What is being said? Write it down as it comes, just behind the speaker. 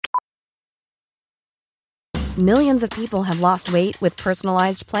Millions of people have lost weight with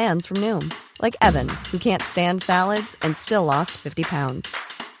personalized plans from Noom. Like Evan, who can't stand salads and still lost 50 pounds.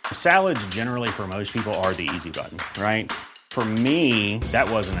 Salads generally for most people are the easy button, right? For me,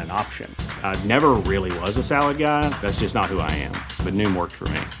 that wasn't an option. I never really was a salad guy. That's just not who I am. But Noom worked for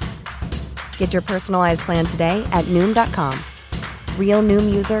me. Get your personalized plan today at Noom.com. Real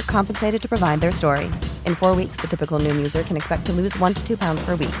Noom user compensated to provide their story. In 4 weeks, the typical Noom user can expect to lose 1 to 2 pounds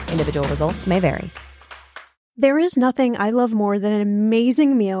per week. Individual results may vary. There is nothing I love more than an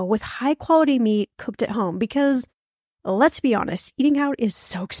amazing meal with high-quality meat cooked at home because, let's be honest, eating out is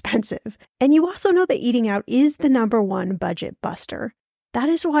so expensive. And you also know that eating out is the #1 budget buster. That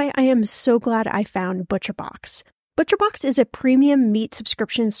is why I am so glad I found ButcherBox. ButcherBox is a premium meat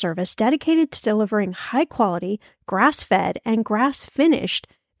subscription service dedicated to delivering high-quality, grass-fed, and grass-finished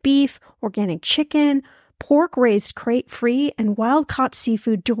beef, organic chicken, pork raised crate-free, and wild-caught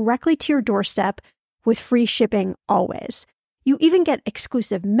seafood directly to your doorstep with free shipping always. You even get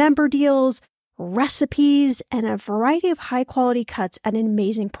exclusive member deals, recipes, and a variety of high-quality cuts at an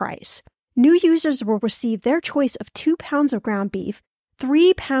amazing price. New users will receive their choice of 2 pounds of ground beef,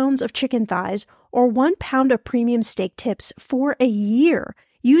 3 pounds of chicken thighs, or 1 pound of premium steak tips for a year.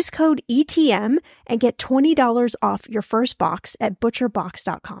 Use code ETM and get $20 off your first box at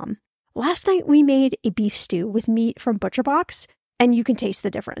butcherbox.com. Last night we made a beef stew with meat from ButcherBox, and you can taste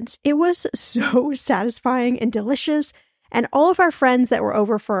the difference. It was so satisfying and delicious, and all of our friends that were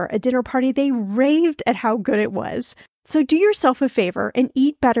over for a dinner party, they raved at how good it was. So do yourself a favor and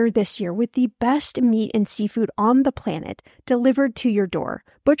eat better this year with the best meat and seafood on the planet delivered to your door.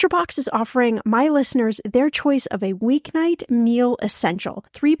 ButcherBox is offering my listeners their choice of a weeknight meal essential: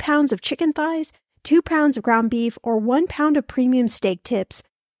 3 pounds of chicken thighs, 2 pounds of ground beef, or 1 pound of premium steak tips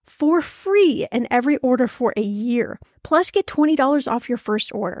for free in every order for a year. Plus, get $20 off your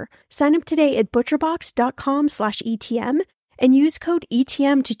first order. Sign up today at butcherbox.com/ETM and use code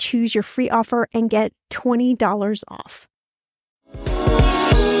ETM to choose your free offer and get $20 off.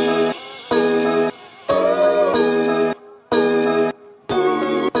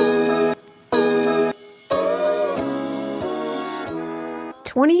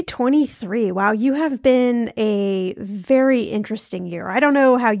 "2023. Wow, you have been a very interesting year. I don't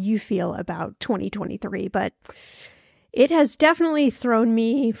know how you feel about 2023, but it has definitely thrown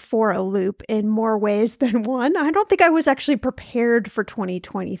me for a loop in more ways than one. I don't think I was actually prepared for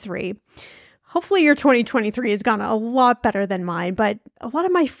 2023. Hopefully your 2023 has gone a lot better than mine, but a lot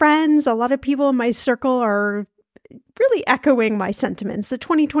of my friends, a lot of people in my circle are really echoing my sentiments. The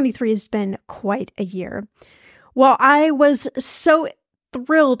 2023 has been quite a year. Well, I was so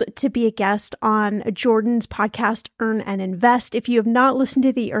thrilled to be a guest on Jordan's podcast, Earn and Invest. If you have not listened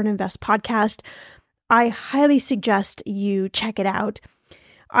to the Earn and Invest podcast, I highly suggest you check it out.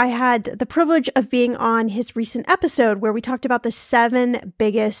 I had the privilege of being on his recent episode where we talked about the 7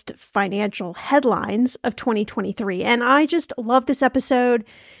 biggest financial headlines of 2023. And I just love this episode.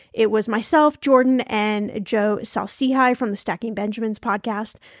 It was myself, Jordan, and Joe Saul-Sehy from the Stacking Benjamins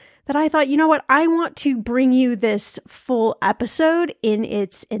podcast that I thought, you know what, I want to bring you this full episode in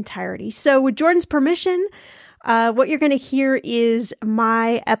its entirety. So with Jordan's permission, what you're going to hear is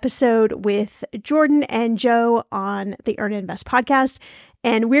my episode with Jordan and Joe on the Earn and Invest podcast.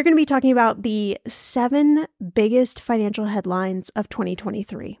 And we're going to be talking about the 7 biggest financial headlines of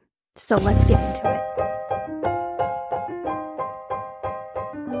 2023. So let's get into it.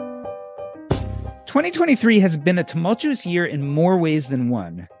 2023 has been a tumultuous year in more ways than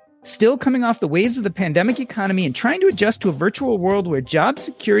one. Still coming off the waves of the pandemic economy and trying to adjust to a virtual world where job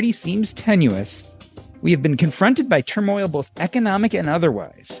security seems tenuous, we have been confronted by turmoil both economic and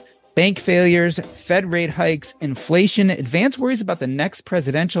otherwise. Bank failures, Fed rate hikes, inflation, advanced worries about the next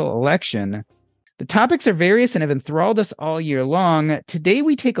presidential election. The topics are various and have enthralled us all year long. Today,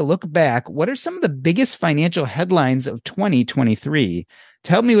 we take a look back. What are some of the biggest financial headlines of 2023?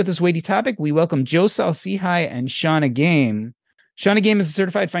 To help me with this weighty topic, we welcome Joe Saul-Sehy and Shauna Game. Shauna Game is a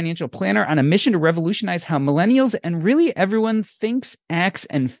certified financial planner on a mission to revolutionize how millennials and really everyone thinks, acts,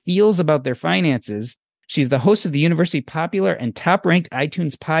 and feels about their finances. She's the host of the universally popular and top-ranked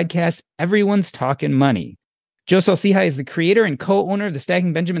iTunes podcast, Everyone's Talking Money. Joe Saul-Sehy is the creator and co-owner of the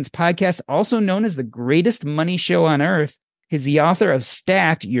Stacking Benjamins podcast, also known as the greatest money show on earth. He's the author of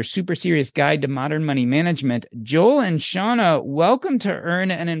Stacked, Your Super Serious Guide to Modern Money Management. Joel and Shauna, welcome to Earn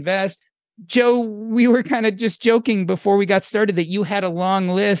and Invest. Joe, we were kind of just joking before we got started that you had a long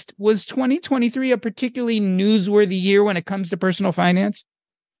list. Was 2023 a particularly newsworthy year when it comes to personal finance?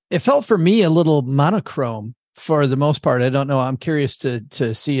 It felt for me a little monochrome for the most part. I don't know. I'm curious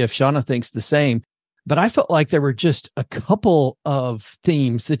to see if Shauna thinks the same, but I felt like there were just a couple of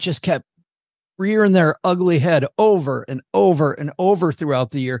themes that just kept rearing their ugly head over and over and over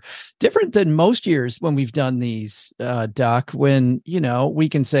throughout the year. Different than most years when we've done these, Doc, when, we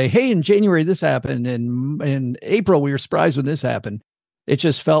can say, hey, in January, this happened. And in April, we were surprised when this happened. It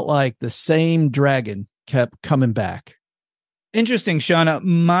just felt like the same dragon kept coming back. Interesting, Shauna.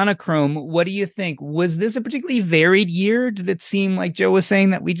 Monochrome, what do you think? Was this a particularly varied year? Did it seem like Joe was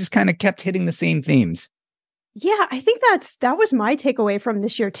saying that we just kind of kept hitting the same themes? Yeah, I think that was my takeaway from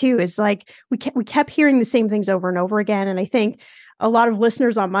this year too, is like we kept hearing the same things over and over again. And I think a lot of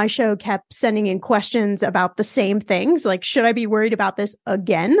listeners on my show kept sending in questions about the same things. Like, should I be worried about this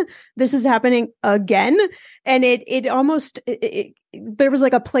again? This is happening again. And it almost, there was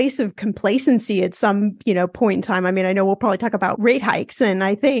like a place of complacency at some, point in time. I mean, I know we'll probably talk about rate hikes. And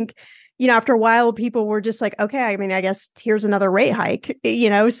I think, after a while, people were just like, okay, I mean, I guess here's another rate hike,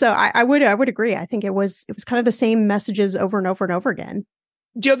 so I would agree. I think it was kind of the same messages over and over and over again.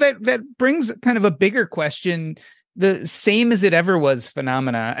 Joe, that brings kind of a bigger question, the same as it ever was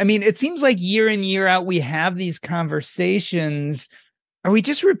phenomena. I mean, it seems like year in, year out, we have these conversations. Are we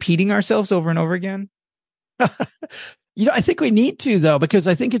just repeating ourselves over and over again? I think we need to, though, because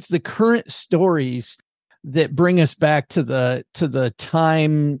I think it's the current stories that bring us back to the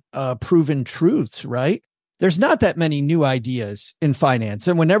time proven truths, right? There's not that many new ideas in finance.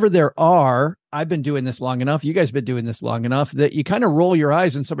 And whenever there are, I've been doing this long enough, you guys have been doing this long enough that you kind of roll your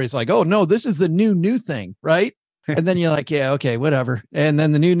eyes and somebody's like, oh no, this is the new thing, right? And then you're like, yeah, okay, whatever. And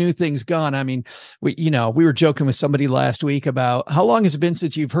then the new thing's gone. I mean, we were joking with somebody last week about how long has it been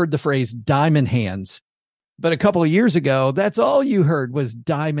since you've heard the phrase diamond hands? But a couple of years ago, that's all you heard was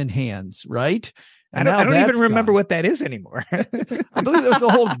diamond hands, right? I don't even remember what that is anymore. I believe that was the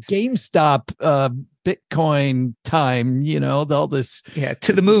whole GameStop Bitcoin time, all this. Yeah,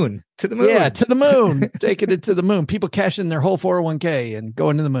 to the moon. Yeah, to the moon. Taking it to the moon. People cashing their whole 401k and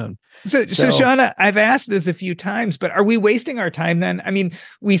going to the moon. So Shauna, I've asked this a few times, but are we wasting our time then? I mean,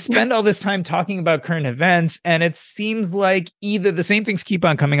 we spend all this time talking about current events, and it seems like either the same things keep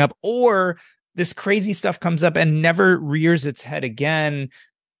on coming up or this crazy stuff comes up and never rears its head again.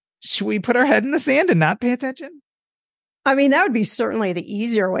 Should we put our head in the sand and not pay attention? I mean, that would be certainly the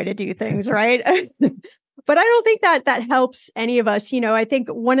easier way to do things, right? But I don't think that helps any of us. I think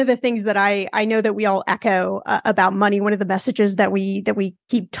one of the things that I know that we all echo about money, one of the messages that we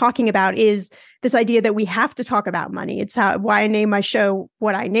keep talking about is this idea that we have to talk about money. It's why I named my show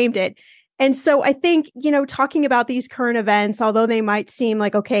what I named it. And so I think, talking about these current events, although they might seem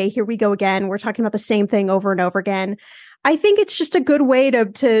like, okay, here we go again, we're talking about the same thing over and over again. I think it's just a good way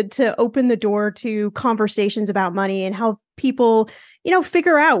to open the door to conversations about money and how people,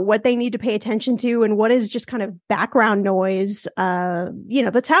 figure out what they need to pay attention to and what is just kind of background noise,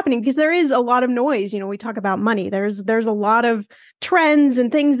 that's happening, because there is a lot of noise. We talk about money. There's a lot of trends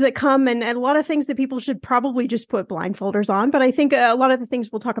and things that come and a lot of things that people should probably just put blindfolders on. But I think a lot of the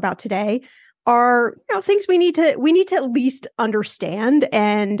things we'll talk about today are things we need to at least understand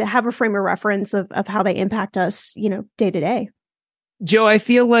and have a frame of reference of how they impact us, day to day. Joe, I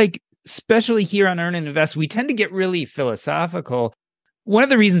feel like, especially here on Earn and Invest, we tend to get really philosophical. One of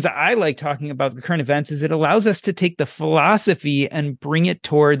the reasons I like talking about the current events is it allows us to take the philosophy and bring it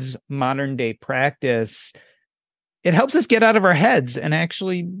towards modern day practice. It helps us get out of our heads and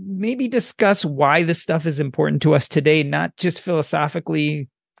actually maybe discuss why this stuff is important to us today, not just philosophically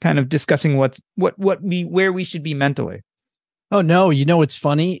kind of discussing where we should be mentally. Oh, no. What's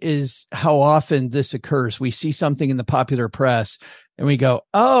funny is how often this occurs. We see something in the popular press and we go,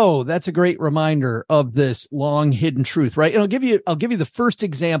 oh, that's a great reminder of this long hidden truth, right? And I'll give you the first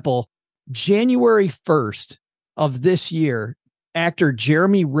example. January 1st of this year, actor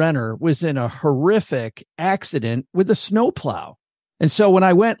Jeremy Renner was in a horrific accident with a snowplow. And so when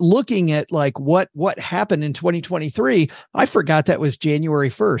I went looking at like what happened in 2023, I forgot that was January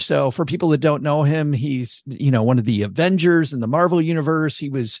 1st. So for people that don't know him, he's, one of the Avengers in the Marvel universe. He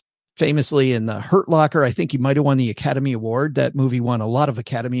was famously in the Hurt Locker. I think he might have won the Academy Award. That movie won a lot of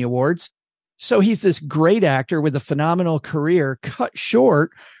Academy Awards. So he's this great actor with a phenomenal career cut short,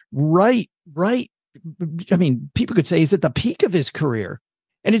 right. I mean, people could say he's at the peak of his career.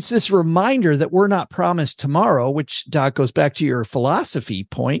 And it's this reminder that we're not promised tomorrow, which, Doc, goes back to your philosophy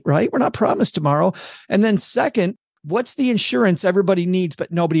point, right? We're not promised tomorrow. And then second, what's the insurance everybody needs,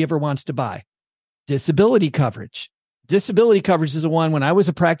 but nobody ever wants to buy? Disability coverage. Disability coverage is the one when I was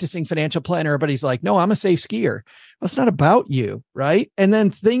a practicing financial planner, everybody's like, no, I'm a safe skier. Well, it's not about you, right? And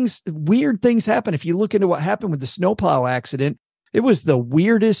then weird things happen. If you look into what happened with the snowplow accident, it was the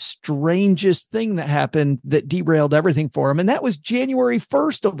weirdest, strangest thing that happened that derailed everything for him. And that was January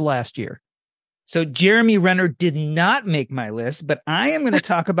 1st of last year. So Jeremy Renner did not make my list, but I am going to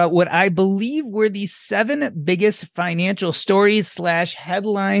talk about what I believe were the 7 biggest financial stories /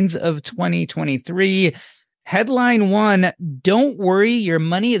 headlines of 2023. Headline 1, don't worry, your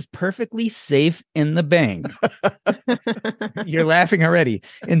money is perfectly safe in the bank. You're laughing already.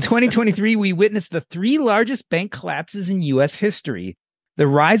 In 2023, we witnessed the 3 largest bank collapses in U.S. history. The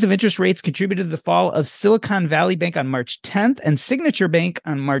rise of interest rates contributed to the fall of Silicon Valley Bank on March 10th and Signature Bank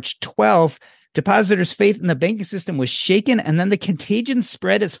on March 12th. Depositors' faith in the banking system was shaken, and then the contagion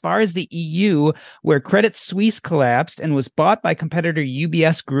spread as far as the EU, where Credit Suisse collapsed and was bought by competitor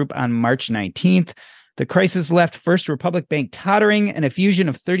UBS Group on March 19th. The crisis left First Republic Bank tottering, and a fusion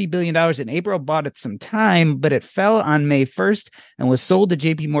of $30 billion in April bought it some time, but it fell on May 1st and was sold to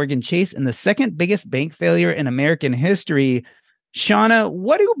JP Morgan Chase in the second biggest bank failure in American history. Shauna,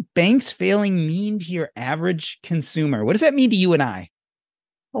 what do banks failing mean to your average consumer? What does that mean to you and I?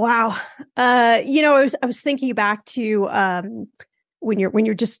 Wow. I was thinking back to when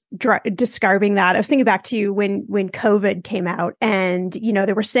you're just describing that. I was thinking back to when COVID came out, and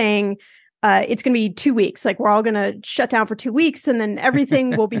they were saying it's going to be 2 weeks. Like, we're all going to shut down for 2 weeks, and then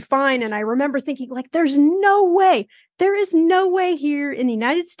everything will be fine. And I remember thinking, like, there is no way here in the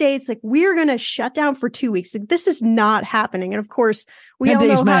United States, like, we're going to shut down for 2 weeks. Like, this is not happening. And of course, we 10 all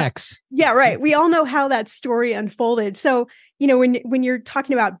days know max. Yeah, right. We all know how that story unfolded. So, when you're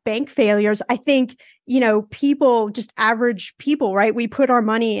talking about bank failures, I think, people, just average people, right? We put our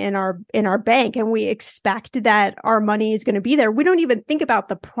money in our bank, and we expect that our money is going to be there. We don't even think about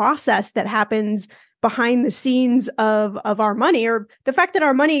the process that happens behind the scenes of our money, or the fact that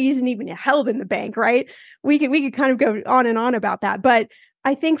our money isn't even held in the bank, right? We could kind of go on and on about that. But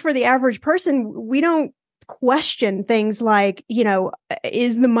I think for the average person, we don't question things like,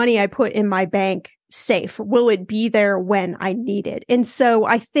 is the money I put in my bank safe? Will it be there when I need it? And so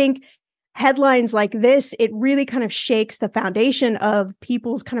I think headlines like this, it really kind of shakes the foundation of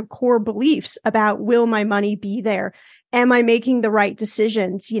people's kind of core beliefs about, will my money be there? Am I making the right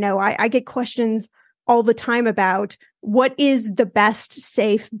decisions? I get questions all the time about, what is the best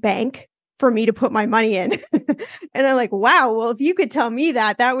safe bank for me to put my money in? And I'm like, wow, well, if you could tell me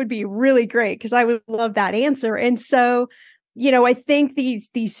that would be really great, because I would love that answer. And so, I think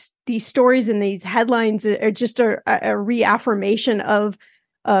these stories and these headlines are just a reaffirmation of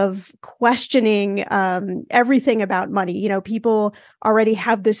questioning everything about money. People already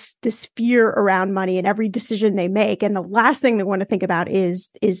have this fear around money and every decision they make, and the last thing they want to think about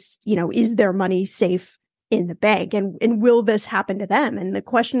is their money safe in the bank, and will this happen to them? And the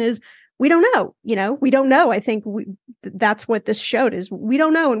question is, we don't know. We don't know. I think that's what this showed, is we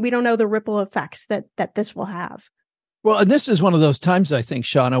don't know, and we don't know the ripple effects that this will have. Well, and this is one of those times, I think,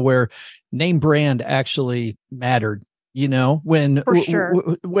 Shauna, where name brand actually mattered. When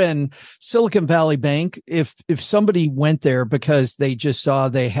Silicon Valley Bank, if somebody went there because they just saw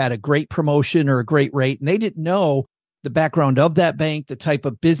they had a great promotion or a great rate, and they didn't know the background of that bank, the type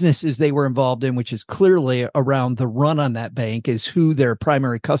of businesses they were involved in, which is clearly around the run on that bank is who their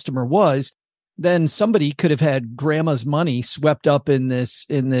primary customer was, then somebody could have had grandma's money swept up in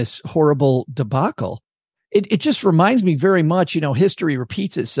this horrible debacle. It just reminds me very much, history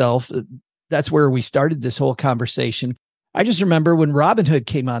repeats itself. That's where we started this whole conversation. I just remember when Robinhood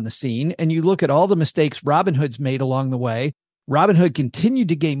came on the scene, and you look at all the mistakes Robinhood's made along the way. Robinhood continued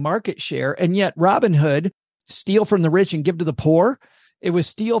to gain market share, and yet Robinhood, steal from the rich and give to the poor. It was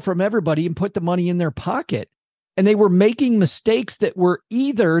steal from everybody and put the money in their pocket. And they were making mistakes that were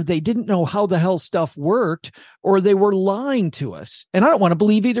either they didn't know how the hell stuff worked, or they were lying to us. And I don't want to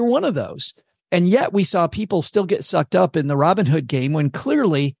believe either one of those. And yet we saw people still get sucked up in the Robinhood game, when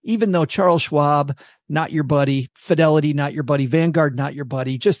clearly, even though Charles Schwab, not your buddy, Fidelity, not your buddy, Vanguard, not your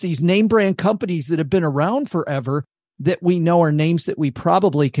buddy, just these name brand companies that have been around forever, that we know are names that we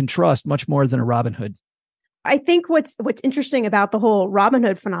probably can trust much more than a Robinhood. I think what's interesting about the whole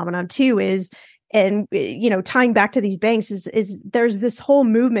Robinhood phenomenon too is, and tying back to these banks, is there's this whole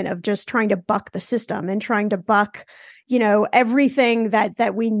movement of just trying to buck the system and trying to buck everything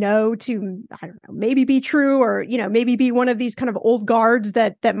that we know to, I don't know, maybe be true, or maybe be one of these kind of old guards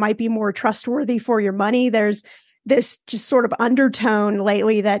that might be more trustworthy for your money. There's this just sort of undertone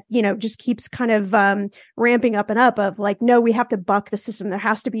lately that just keeps kind of ramping up and up of like, no, we have to buck the system. There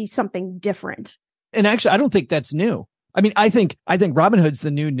has to be something different. And actually, I don't think that's new. I mean, I think Robinhood's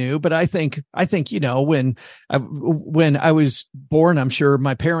the new, but I think, when I was born, I'm sure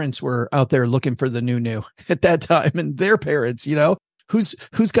my parents were out there looking for the new at that time, and their parents, who's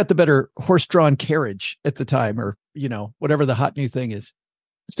got the better horse-drawn carriage at the time, or, whatever the hot new thing is.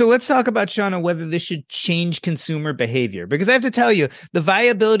 So let's talk about, Shauna, whether this should change consumer behavior, because I have to tell you, the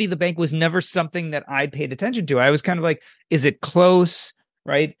viability of the bank was never something that I paid attention to. I was kind of like, is it close,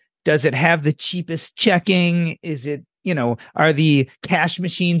 right? Does it have the cheapest checking? Is it, are the cash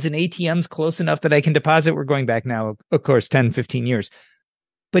machines and ATMs close enough that I can deposit? We're going back now, of course, 10, 15 years.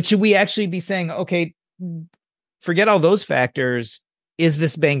 But should we actually be saying, okay, forget all those factors. Is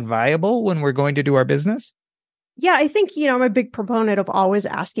this bank viable when we're going to do our business? Yeah, I think, I'm a big proponent of always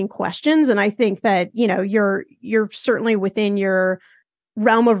asking questions. And I think that, you're certainly within your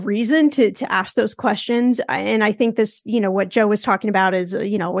realm of reason to ask those questions. And I think this, what Joe was talking about is,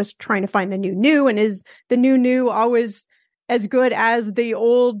 was trying to find the new, and is the new always as good as the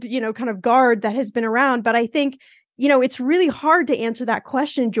old, kind of guard that has been around. But I think, it's really hard to answer that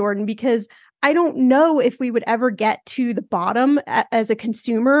question, Jordan, because I don't know if we would ever get to the bottom as a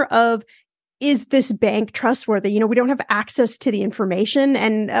consumer of, is this bank trustworthy? We don't have access to the information,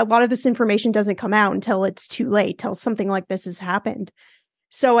 and a lot of this information doesn't come out until it's too late, till something like this has happened.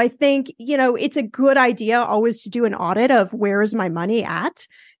 So I think, it's a good idea always to do an audit of, where is my money at?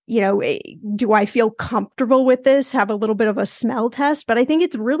 Do I feel comfortable with this? Have a little bit of a smell test, but I think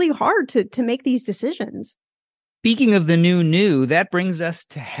it's really hard to make these decisions. Speaking of the new, that brings us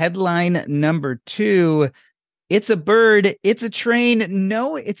to headline number 2. It's a bird. It's a train.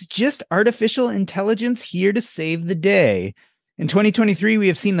 No, it's just artificial intelligence here to save the day. In 2023, we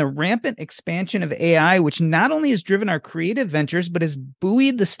have seen the rampant expansion of AI, which not only has driven our creative ventures, but has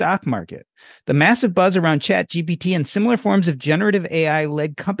buoyed the stock market. The massive buzz around ChatGPT and similar forms of generative AI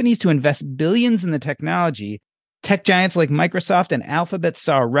led companies to invest billions in the technology. Tech giants like Microsoft and Alphabet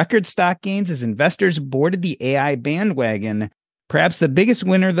saw record stock gains as investors boarded the AI bandwagon. Perhaps the biggest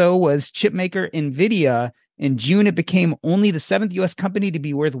winner, though, was chipmaker NVIDIA. In June, it became only the 7th U.S. company to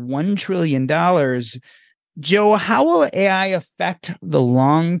be worth $1 trillion. Joe, how will AI affect the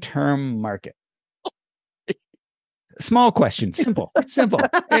long-term market? Small question. Simple.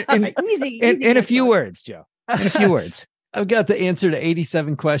 Easy. In a few words, Joe. In a few words. I've got the answer to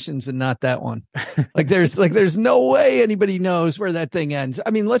 87 questions and not that one. There's no way anybody knows where that thing ends.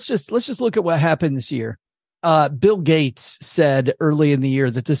 I mean, let's just look at what happened this year. Bill Gates said early in the year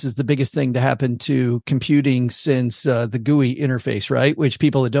that this is the biggest thing to happen to computing since the GUI interface, right? Which,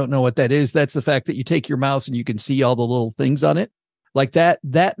 people that don't know what that is, that's the fact that you take your mouse and you can see all the little things on it. Like that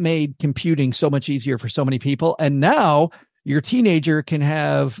made computing so much easier for so many people. And now your teenager can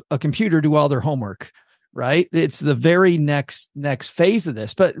have a computer do all their homework, right? It's the very next phase of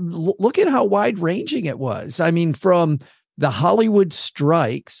this. But look at how wide ranging it was. I mean, from the Hollywood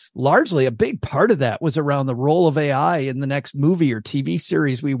strikes, largely a big part of that was around the role of AI in the next movie or TV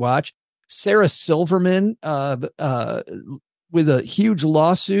series we watch. Sarah Silverman with a huge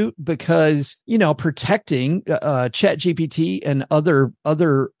lawsuit because, protecting ChatGPT and other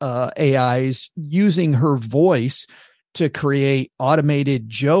AIs using her voice to create automated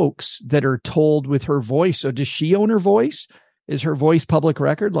jokes that are told with her voice. So does she own her voice? Is her voice public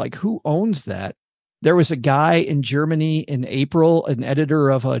record? Like, who owns that? There was a guy in Germany in April, an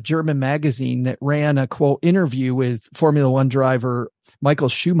editor of a German magazine, that ran a quote interview with Formula One driver Michael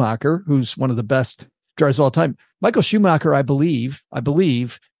Schumacher, who's one of the best drivers of all time. Michael Schumacher, I believe,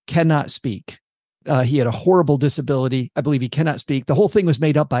 cannot speak. He had a horrible disability. I believe he cannot speak. The whole thing was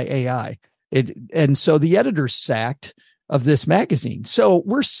made up by AI. And so the editor's sacked of this magazine. So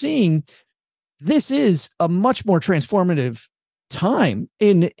we're seeing this is a much more transformative time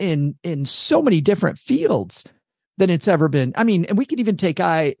in so many different fields than it's ever been. I mean, and we could even take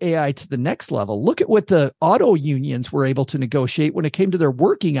AI to the next level. Look at what the auto unions were able to negotiate when it came to their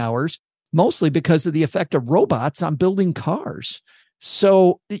working hours, mostly because of the effect of robots on building cars.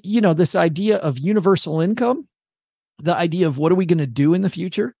 So, this idea of universal income, the idea of what are we going to do in the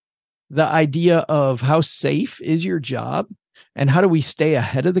future, the idea of how safe is your job and how do we stay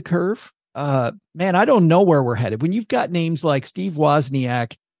ahead of the curve? Man, I don't know where we're headed. When you've got names like Steve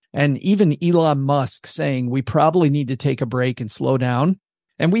Wozniak and even Elon Musk saying we probably need to take a break and slow down.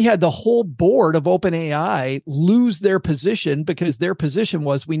 And we had the whole board of OpenAI lose their position because their position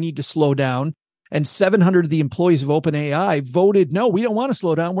was we need to slow down. And 700 of the employees of OpenAI voted, no, we don't want to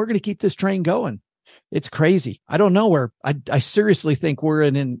slow down. We're going to keep this train going. It's crazy. I don't know where. I seriously think we're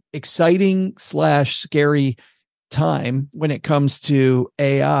in an exciting / scary time when it comes to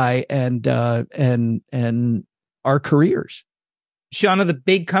AI and our careers. Shauna, the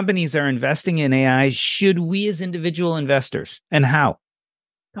big companies are investing in AI. Should we as individual investors, and how?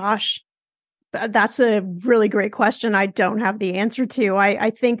 Gosh, that's a really great question. I don't have the answer to. I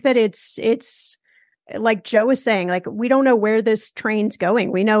think that it's like Joe was saying, like, we don't know where this train's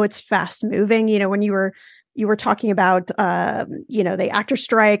going. We know it's fast moving. When you were you were talking about, the actor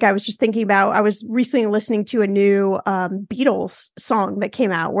strike. I was just thinking about, I was recently listening to a new Beatles song that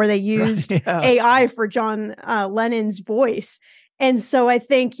came out where they used AI for John Lennon's voice. And so I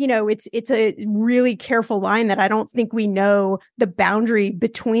think, it's a really careful line that I don't think we know the boundary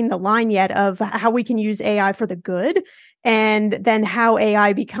between the line yet of how we can use AI for the good and then how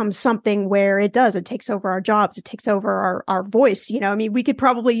AI becomes something where it takes over our jobs. It takes over our voice. We could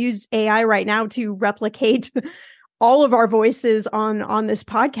probably use AI right now to replicate all of our voices on this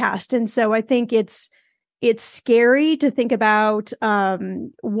podcast. And so I think it's scary to think about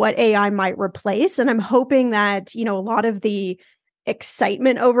what AI might replace. And I'm hoping that, a lot of the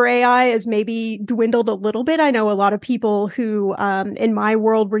excitement over AI has maybe dwindled a little bit. I know a lot of people who, in my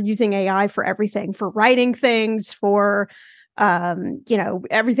world, were using AI for everything, for writing things, for,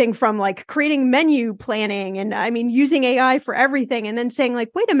 everything from like creating menu planning and using AI for everything. And then saying like,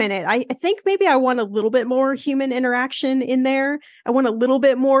 wait a minute, I think maybe I want a little bit more human interaction in there. I want a little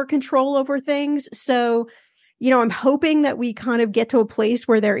bit more control over things. So, I'm hoping that we kind of get to a place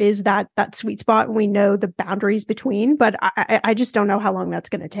where there is that sweet spot and we know the boundaries between, but I just don't know how long that's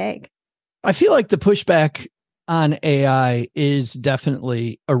going to take. I feel like the pushback on AI is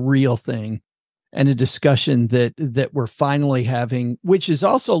definitely a real thing and a discussion that we're finally having, which has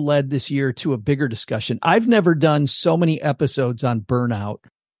also led this year to a bigger discussion. I've never done so many episodes on burnout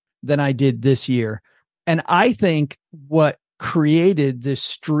than I did this year. And I think what created this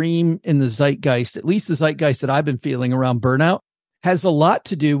stream in the zeitgeist, at least the zeitgeist that I've been feeling around burnout, has a lot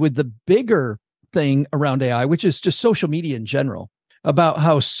to do with the bigger thing around AI, which is just social media in general, about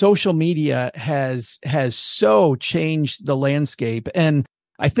how social media has so changed the landscape. And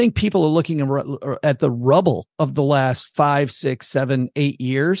I think people are looking at the rubble of the last 5, 6, 7, 8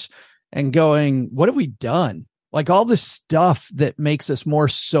 years and going, what have we done? Like all this stuff that makes us more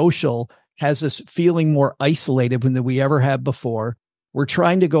social has us feeling more isolated than we ever have before. We're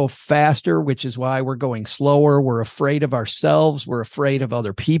trying to go faster, which is why we're going slower. We're afraid of ourselves. We're afraid of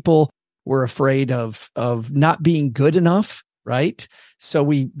other people. We're afraid of not being good enough, right? So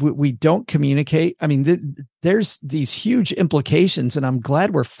we don't communicate. There's these huge implications, and I'm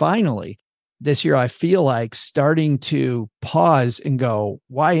glad we're finally this year, I feel like, starting to pause and go,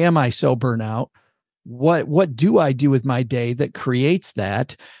 why am I so burnt out? What do I do with my day that creates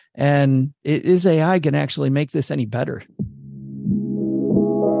that? And is AI going to actually make this any better?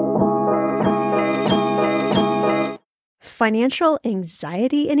 Financial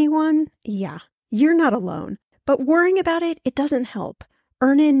anxiety, anyone? Yeah, you're not alone. But worrying about it doesn't help.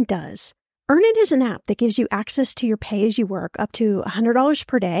 Earnin does. Earnin is an app that gives you access to your pay-as-you-work up to $100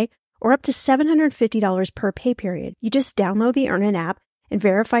 per day or up to $750 per pay period. You just download the Earnin app and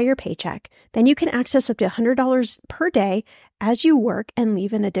verify your paycheck. Then you can access up to $100 per day as you work and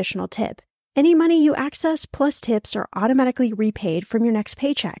leave an additional tip. Any money you access plus tips are automatically repaid from your next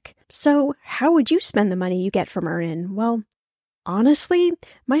paycheck. So how would you spend the money you get from Earnin? Well, honestly,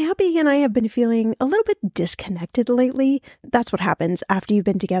 my hubby and I have been feeling a little bit disconnected lately. That's what happens after you've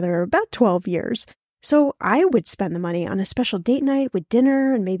been together about 12 years. So I would spend the money on a special date night with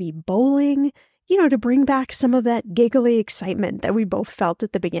dinner and maybe bowling, to bring back some of that giggly excitement that we both felt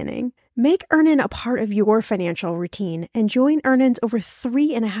at the beginning. Make Earnin a part of your financial routine and join Earnin's over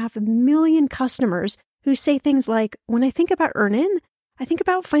 3.5 million customers who say things like, when I think about Earnin, I think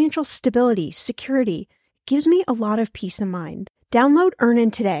about financial stability, security. It gives me a lot of peace of mind. Download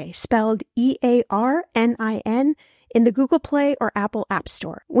Earnin today, spelled EARNIN, in the Google Play or Apple App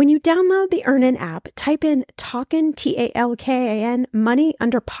Store. When you download the Earnin app, type in Talkin', TALKAN, money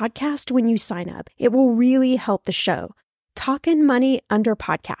under podcast when you sign up. It will really help the show. Talkin' money under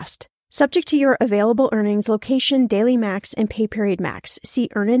podcast. Subject to your available earnings, location, daily max, and pay period max. See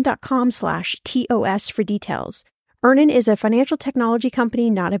earnin.com/TOS for details. Earnin is a financial technology company,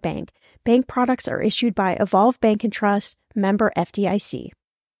 not a bank. Bank products are issued by Evolve Bank and Trust, member FDIC.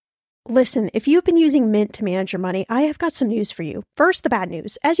 Listen, if you've been using Mint to manage your money, I have got some news for you. First, the bad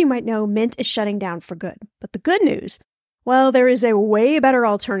news. As you might know, Mint is shutting down for good. But the good news, well, there is a way better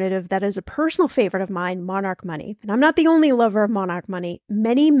alternative that is a personal favorite of mine, Monarch Money. And I'm not the only lover of Monarch Money.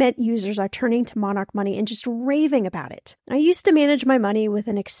 Many Mint users are turning to Monarch Money and just raving about it. I used to manage my money with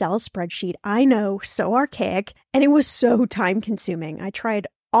an Excel spreadsheet. I know, so archaic, and it was so time-consuming. I tried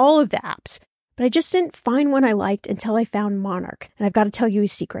all of the apps, but I just didn't find one I liked until I found Monarch. And I've got to tell you a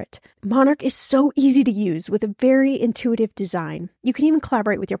secret. Monarch is so easy to use with a very intuitive design. You can even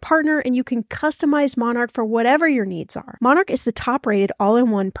collaborate with your partner, and you can customize Monarch for whatever your needs are. Monarch is the top-rated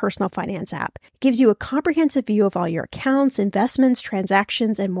all-in-one personal finance app. It gives you a comprehensive view of all your accounts, investments,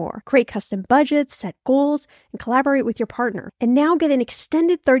 transactions, and more. Create custom budgets, set goals, and collaborate with your partner. And now get an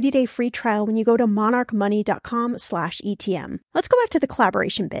extended 30-day free trial when you go to monarchmoney.com/ETM. Let's go back to the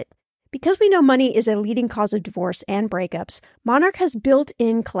collaboration bit. Because we know money is a leading cause of divorce and breakups, Monarch has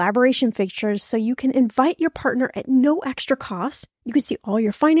built-in collaboration features so you can invite your partner at no extra cost. You can see all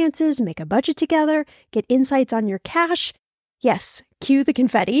your finances, make a budget together, get insights on your cash. Yes, cue the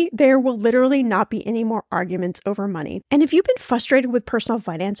confetti. There will literally not be any more arguments over money. And if you've been frustrated with personal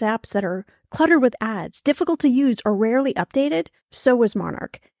finance apps that are cluttered with ads, difficult to use, or rarely updated, so was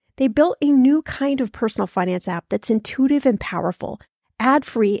Monarch. They built a new kind of personal finance app that's intuitive and powerful,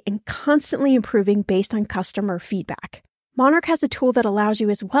 ad-free, and constantly improving based on customer feedback. Monarch has a tool that allows you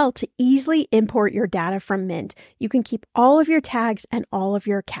as well to easily import your data from Mint. You can keep all of your tags and all of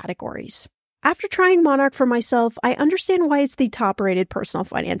your categories. After trying Monarch for myself, I understand why it's the top-rated personal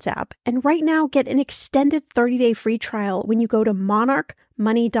finance app. And right now, get an extended 30-day free trial when you go to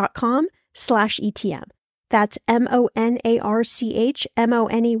monarchmoney.com/ETM. That's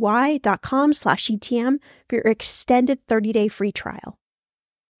monarchmoney.com/ETM for your extended 30-day free trial.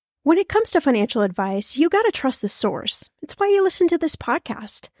 When it comes to financial advice, you got to trust the source. It's why you listen to this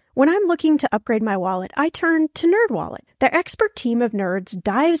podcast. When I'm looking to upgrade my wallet, I turn to NerdWallet. Their expert team of nerds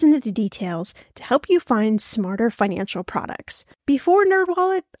dives into the details to help you find smarter financial products. Before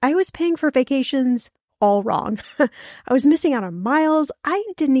NerdWallet, I was paying for vacations all wrong. I was missing out on miles I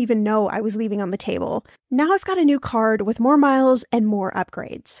didn't even know I was leaving on the table. Now I've got a new card with more miles and more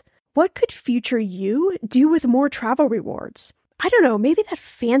upgrades. What could future you do with more travel rewards? I don't know, maybe that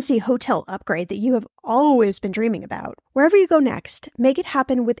fancy hotel upgrade that you have always been dreaming about. Wherever you go next, make it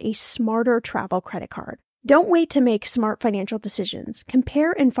happen with a smarter travel credit card. Don't wait to make smart financial decisions.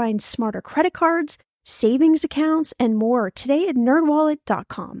 Compare and find smarter credit cards, savings accounts, and more today at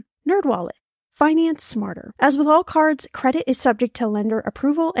nerdwallet.com. NerdWallet. Finance smarter. As with all cards, credit is subject to lender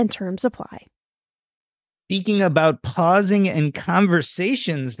approval and terms apply. Speaking about pausing and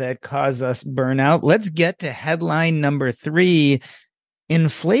conversations that cause us burnout, let's get to headline number 3.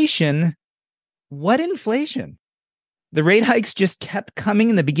 Inflation. What inflation? The rate hikes just kept coming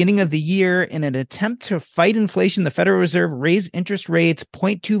in the beginning of the year. In an attempt to fight inflation, the Federal Reserve raised interest rates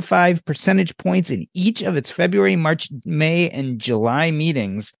 0.25 percentage points in each of its February, March, May, and July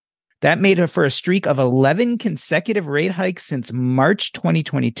meetings. That made it for a streak of 11 consecutive rate hikes since March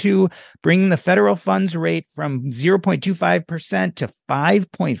 2022, bringing the federal funds rate from 0.25% to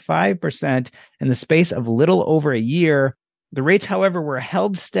 5.5% in the space of little over a year. The rates, however, were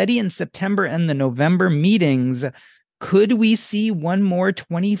held steady in September and the November meetings. Could we see one more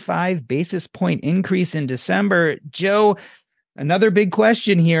 25 basis point increase in December? Joe, another big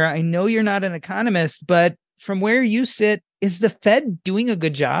question here. I know you're not an economist, but from where you sit, is the Fed doing a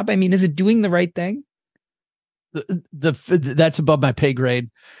good job? I mean, is it doing the right thing? That's above my pay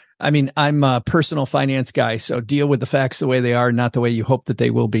grade. I mean, I'm a personal finance guy, so deal with the facts the way they are, not the way you hope that they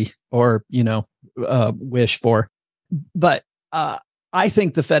will be or, wish for. But I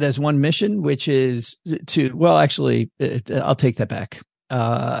think the Fed has one mission, which is I'll take that back.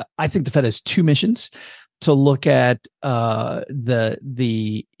 I think the Fed has two missions: to look at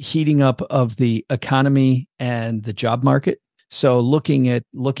the heating up of the economy and the job market. So looking at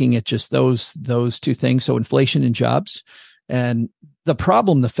just those two things. So inflation and jobs. And the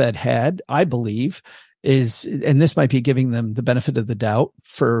problem the Fed had, I believe, is, and this might be giving them the benefit of the doubt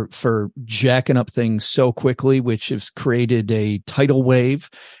for jacking up things so quickly, which has created a tidal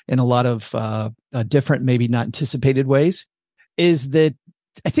wave in a lot of different, maybe not anticipated ways, is that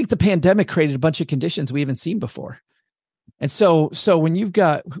I think the pandemic created a bunch of conditions we haven't seen before. And so when you've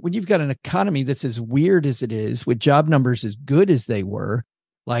got an economy that's as weird as it is, with job numbers as good as they were,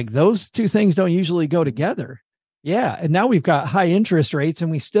 like, those two things don't usually go together. Yeah. And now we've got high interest rates, and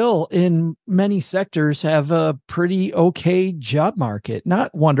we still, in many sectors, have a pretty okay job market.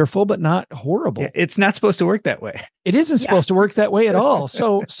 Not wonderful, but not horrible. Yeah, it's not supposed to work that way. It isn't supposed to work that way at all.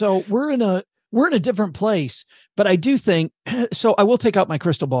 So we're in a different place. But I do think, so I will take out my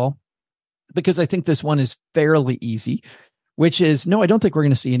crystal ball, because I think this one is fairly easy, which is, no, I don't think we're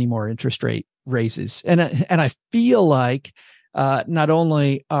going to see any more interest rate raises. And I feel like not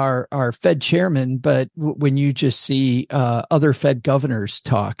only our Fed chairman, but when you just see other Fed governors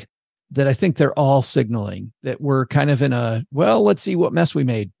talk, that I think they're all signaling that we're kind of in a, well, let's see what mess we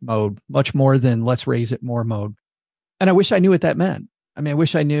made mode, much more than let's raise it more mode. And I wish I knew what that meant. I mean, I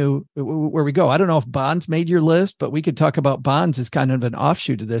wish I knew where we go. I don't know if bonds made your list, but we could talk about bonds as kind of an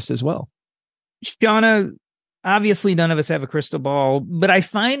offshoot of this as well. Shauna, obviously none of us have a crystal ball, but I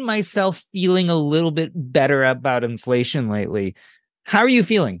find myself feeling a little bit better about inflation lately. How are you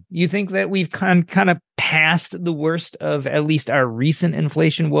feeling? You think that we've kind of passed the worst of at least our recent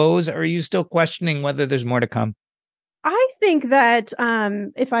inflation woes? Or are you still questioning whether there's more to come? I think that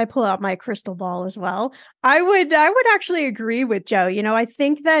if I pull out my crystal ball as well, I would actually agree with Joe. You know, I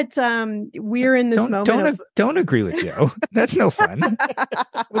think that we're in this moment. Don't agree with Joe. That's no fun.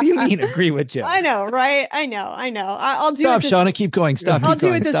 What do you mean agree with Joe? I know, right? I know. I'll do Stop, it. Shauna. Keep going. Stop. I'll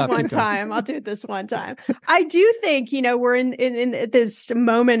do it this one time. I'll do it this one time. I do think, you know, we're in this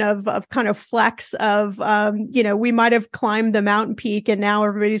moment of kind of flex of, you know, we might have climbed the mountain peak and now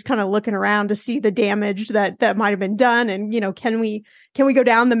everybody's kind of looking around to see the damage that might have been done. And, you know, can we go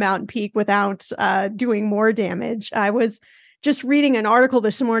down the mountain peak without doing more damage? I was just reading an article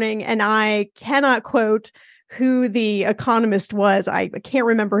this morning and I cannot quote who the economist was. I can't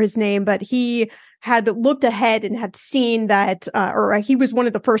remember his name, but he had looked ahead and had seen that, or he was one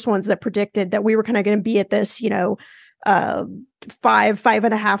of the first ones that predicted that we were kind of going to be at this, you know,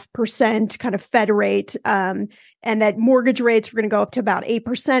 5.5% kind of Fed rate, and that mortgage rates were going to go up to about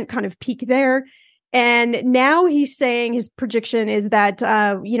 8%, kind of peak there. And now he's saying his prediction is that,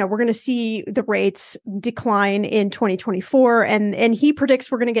 you know, we're going to see the rates decline in 2024. And he predicts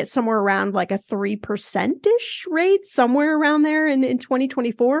we're going to get somewhere around like a 3%-ish rate, somewhere around there in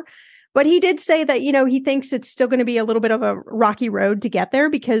 2024. But he did say that, you know, he thinks it's still going to be a little bit of a rocky road to get there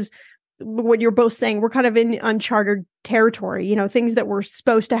because what you're both saying, we're kind of in uncharted territory. You know, things that were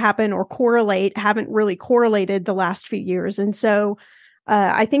supposed to happen or correlate haven't really correlated the last few years. And so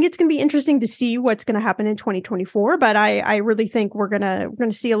I think it's going to be interesting to see what's going to happen in 2024, but I really think we're going to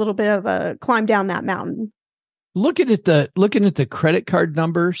see a little bit of a climb down that mountain. Looking at the credit card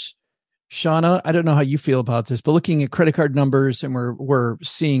numbers, Shauna, I don't know how you feel about this, but looking at credit card numbers and we're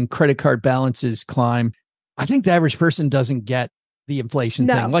seeing credit card balances climb. I think the average person doesn't get the inflation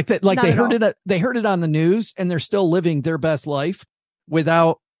thing like that. Like they heard it on the news and they're still living their best life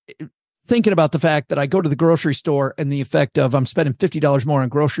without thinking about the fact that I go to the grocery store and the effect of I'm spending $50 more on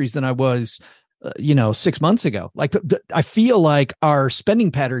groceries than I was, 6 months ago. Like I feel like our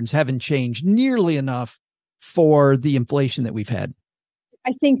spending patterns haven't changed nearly enough for the inflation that we've had.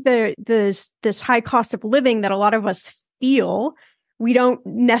 I think this high cost of living that a lot of us feel, we don't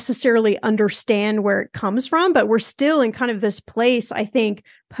necessarily understand where it comes from, but we're still in kind of this place, I think,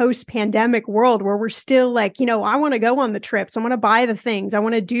 post-pandemic world where we're still like, you know, I want to go on the trips. I want to buy the things. I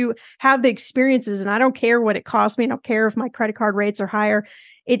want to have the experiences, and I don't care what it costs me. I don't care if my credit card rates are higher.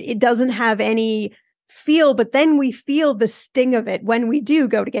 It doesn't have any feel, but then we feel the sting of it when we do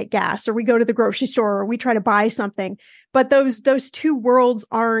go to get gas or we go to the grocery store or we try to buy something. But those two worlds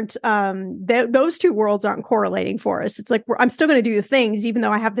aren't correlating for us. It's like I'm still going to do the things, even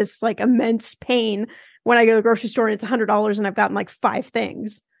though I have this like immense pain when I go to the grocery store and it's $100 and I've gotten like 5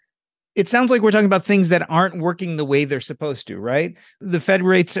 things. It sounds like we're talking about things that aren't working the way they're supposed to, right? The Fed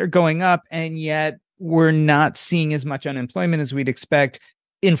rates are going up, and yet we're not seeing as much unemployment as we'd expect.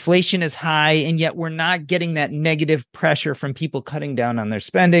 Inflation is high, and yet we're not getting that negative pressure from people cutting down on their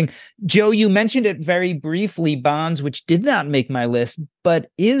spending. Joe, you mentioned it very briefly, bonds, which did not make my list,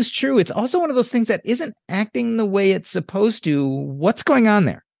 but is true. It's also one of those things that isn't acting the way it's supposed to. What's going on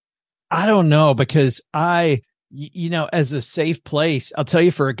there? I don't know, because as a safe place, I'll tell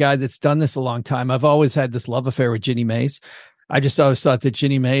you, for a guy that's done this a long time, I've always had this love affair with Ginnie Mae's. I just always thought that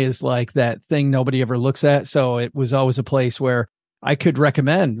Ginnie Mae is like that thing nobody ever looks at. So it was always a place where I could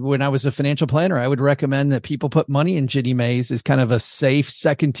recommend, when I was a financial planner, I would recommend that people put money in Ginnie Mae's as kind of a safe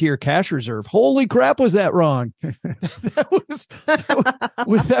second tier cash reserve. Holy crap, was that wrong? that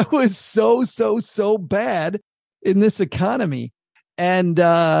was so bad in this economy. And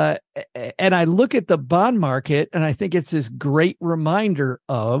I look at the bond market and I think it's this great reminder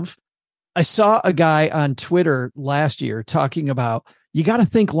of, I saw a guy on Twitter last year talking about, you got to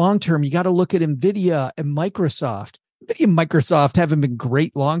think long term. You got to look at NVIDIA and Microsoft. NVIDIA and Microsoft haven't been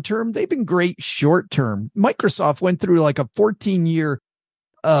great long term. They've been great short term. Microsoft went through like a 14-year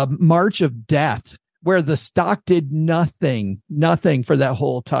march of death where the stock did nothing for that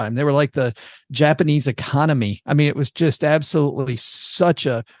whole time. They were like the Japanese economy. I mean, it was just absolutely such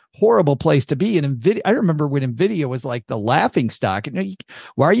a horrible place to be. And NVIDIA, I remember when NVIDIA was like the laughing stock.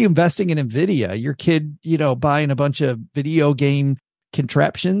 Why are you investing in NVIDIA? Your kid, buying a bunch of video game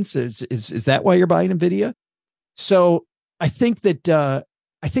contraptions. Is that why you're buying NVIDIA? So I think that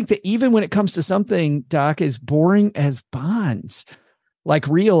even when it comes to something, Doc, as boring as bonds, like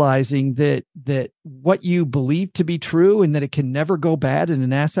realizing that what you believe to be true and that it can never go bad in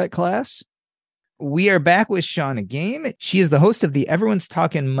an asset class. We are back with Shauna Game. She is the host of the Everyone's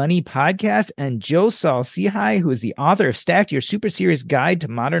Talking Money podcast, and Joe Saul-Sehy, who is the author of Stack, Your Super Serious Guide to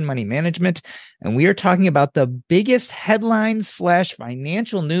Modern Money Management. And we are talking about the biggest headlines /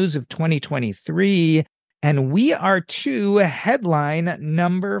 financial news of 2023. And we are to headline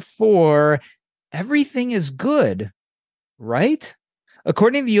number 4. Everything is good, right?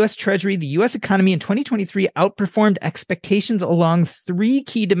 According to the U.S. Treasury, the U.S. economy in 2023 outperformed expectations along 3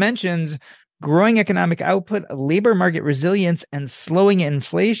 key dimensions: growing economic output, labor market resilience, and slowing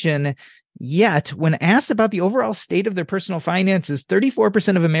inflation. Yet, when asked about the overall state of their personal finances,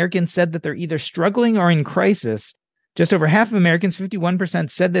 34% of Americans said that they're either struggling or in crisis. Just over half of Americans, 51%,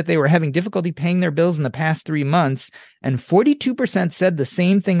 said that they were having difficulty paying their bills in the past 3 months, and 42% said the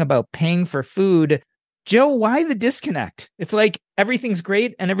same thing about paying for food. Joe, why the disconnect? It's like everything's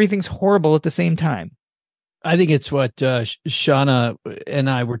great and everything's horrible at the same time. I think it's what Shauna and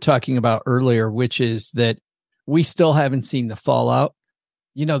I were talking about earlier, which is that we still haven't seen the fallout.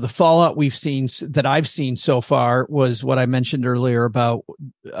 You know, the fallout that I've seen so far was what I mentioned earlier about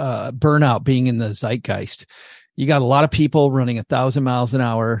burnout being in the zeitgeist. You got a lot of people running 1,000 miles an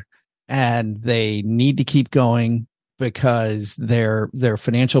hour, and they need to keep going because their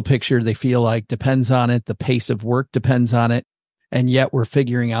financial picture, they feel like, depends on it. The pace of work depends on it. And yet we're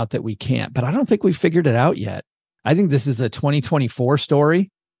figuring out that we can't. But I don't think we've figured it out yet. I think this is a 2024 story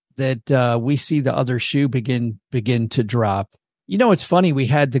that we see the other shoe begin to drop. You know, it's funny. We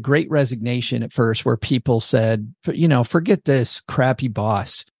had the Great Resignation at first, where people said, you know, forget this crappy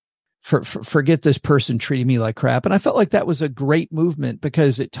boss. Forget this person treating me like crap. And I felt like that was a great movement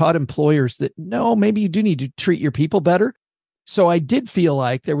because it taught employers that, no, maybe you do need to treat your people better. So I did feel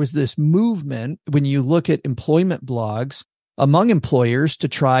like there was this movement when you look at employment blogs among employers to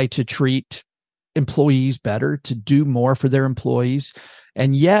try to treat employees better, to do more for their employees.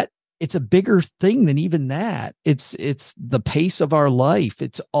 And yet it's a bigger thing than even that. It's the pace of our life.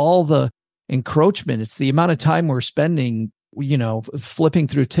 It's all the encroachment. It's the amount of time we're spending, you know, flipping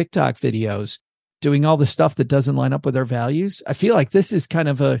through TikTok videos, doing all the stuff that doesn't line up with our values. I feel like this is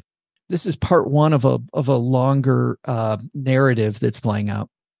part one of a longer narrative that's playing out.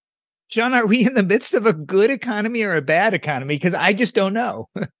 John, are we in the midst of a good economy or a bad economy? Because I just don't know.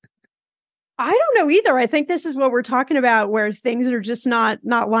 I don't know either. I think this is what we're talking about, where things are just not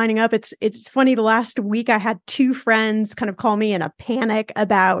lining up. It's funny. The last week I had 2 friends kind of call me in a panic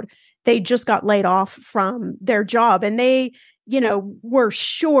about they just got laid off from their job, and they, you know, were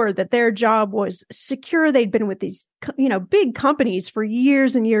sure that their job was secure. They'd been with these, you know, big companies for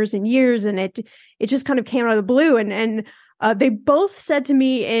years and years and years, and it just kind of came out of the blue. And they both said to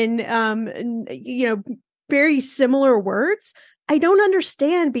me in, you know, very similar words, I don't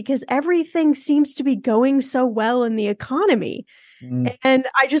understand because everything seems to be going so well in the economy. Mm. And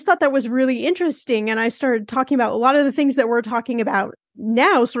I just thought that was really interesting. And I started talking about a lot of the things that we're talking about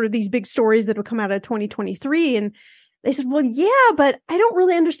now, sort of these big stories that will come out of 2023. And they said, well, yeah, but I don't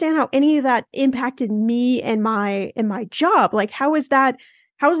really understand how any of that impacted me and my job. Like, how is that,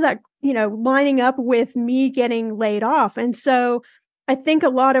 you know, lining up with me getting laid off? And so I think a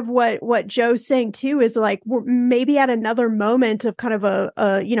lot of what Joe's saying too is like, we're maybe at another moment of kind of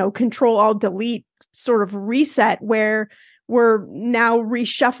a you know, Control-Alt-Delete sort of reset, where we're now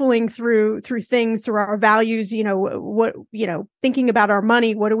reshuffling through things, through our values, you know, what, you know, thinking about our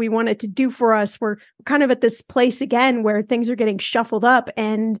money, what do we want it to do for us? We're kind of at this place again where things are getting shuffled up,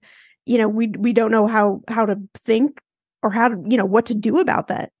 and, you know, we don't know how to think or how to, you know, what to do about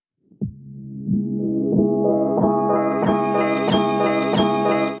that.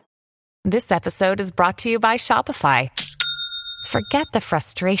 This episode is brought to you by Shopify. Forget the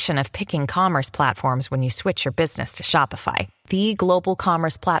frustration of picking commerce platforms when you switch your business to Shopify, the global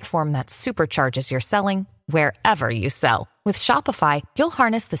commerce platform that supercharges your selling wherever you sell. With Shopify, you'll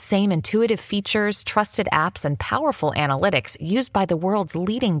harness the same intuitive features, trusted apps, and powerful analytics used by the world's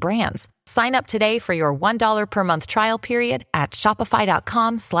leading brands. Sign up today for your $1 per month trial period at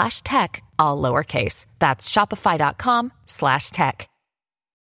shopify.com/tech, all lowercase. That's shopify.com/tech.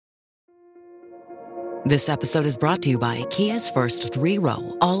 This episode is brought to you by Kia's first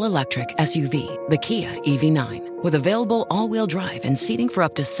 3-row, all-electric SUV, the Kia EV9, with available all-wheel drive and seating for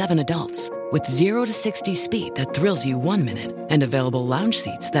up to 7 adults, with 0 to 60 speed that thrills you 1 minute and available lounge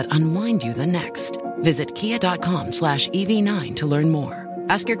seats that unwind you the next. Visit kia.com/EV9 to learn more.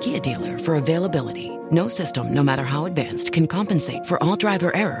 Ask your Kia dealer for availability. No system, no matter how advanced, can compensate for all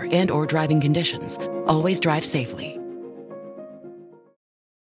driver error and or driving conditions. Always drive safely.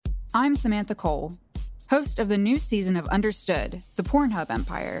 I'm Samantha Cole, host of the new season of Understood, the Pornhub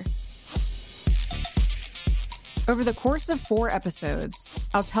empire. Over the course of 4 episodes,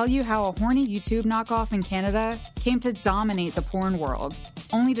 I'll tell you how a horny YouTube knockoff in Canada came to dominate the porn world,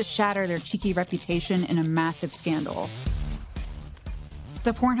 only to shatter their cheeky reputation in a massive scandal.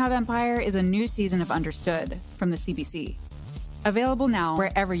 The Pornhub Empire is a new season of Understood from the CBC. Available now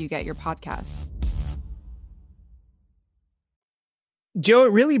wherever you get your podcasts. Joe,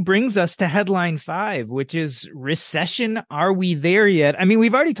 it really brings us to headline 5, which is recession. Are we there yet? I mean,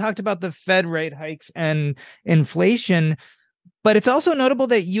 we've already talked about the Fed rate hikes and inflation, but it's also notable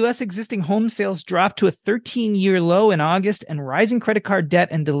that U.S. existing home sales dropped to a 13-year low in August, and rising credit card debt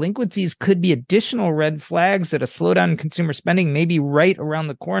and delinquencies could be additional red flags that a slowdown in consumer spending may be right around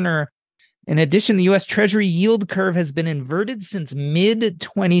the corner. In addition, the U.S. Treasury yield curve has been inverted since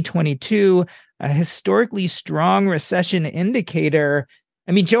mid-2022, a historically strong recession indicator.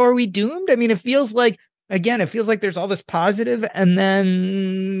 I mean, Joe, are we doomed? I mean, it feels like there's all this positive, and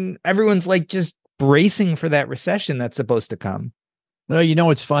then everyone's like just bracing for that recession that's supposed to come. Well, you know,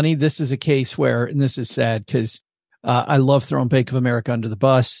 it's funny. This is a case where, and this is sad because I love throwing Bank of America under the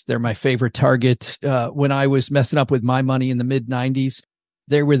bus. They're my favorite target. When I was messing up with my money in the mid-90s,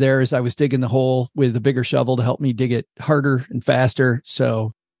 they were there as I was digging the hole with a bigger shovel to help me dig it harder and faster.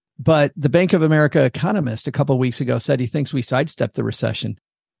 But the Bank of America economist a couple of weeks ago said he thinks we sidestepped the recession.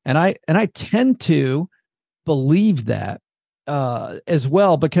 And I tend to believe that as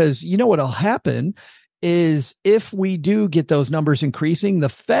well, because you know what'll happen is if we do get those numbers increasing, the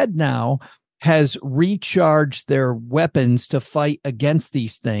Fed now has recharged their weapons to fight against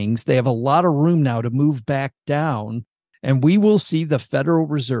these things. They have a lot of room now to move back down, and we will see the Federal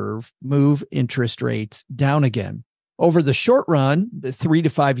Reserve move interest rates down again. Over the short run, the 3 to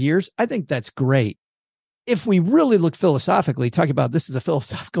 5 years, I think that's great. If we really look philosophically, talking about this is a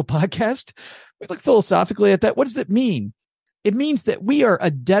philosophical podcast, we look philosophically at that. What does it mean? It means that we are a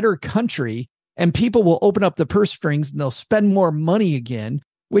debtor country and people will open up the purse strings and they'll spend more money again,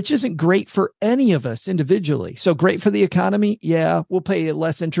 which isn't great for any of us individually. So great for the economy. Yeah. We'll pay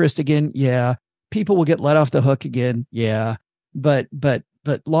less interest again. Yeah. People will get let off the hook again. Yeah. But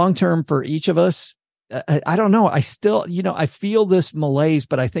long-term for each of us, I don't know. I still, I feel this malaise,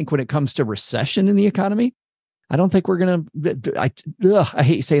 but I think when it comes to recession in the economy, I don't think we're going to, I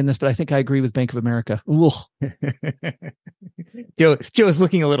hate saying this, but I think I agree with Bank of America. Joe is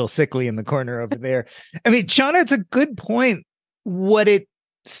looking a little sickly in the corner over there. I mean, Shauna, it's a good point. What it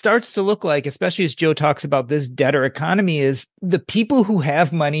starts to look like, especially as Joe talks about this debtor economy, is the people who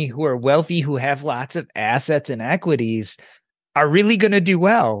have money, who are wealthy, who have lots of assets and equities are really going to do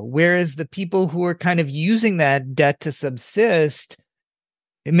well. Whereas the people who are kind of using that debt to subsist,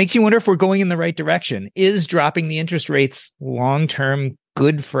 it makes you wonder if we're going in the right direction. Is dropping the interest rates long-term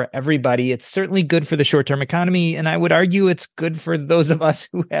good for everybody? It's certainly good for the short-term economy. And I would argue it's good for those of us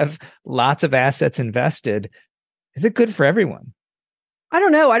who have lots of assets invested. Is it good for everyone? I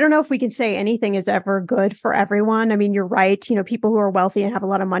don't know. I don't know if we can say anything is ever good for everyone. I mean, you're right. People who are wealthy and have a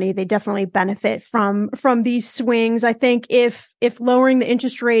lot of money, they definitely benefit from these swings. I think if lowering the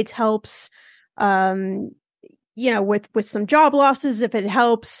interest rates helps, with some job losses, if it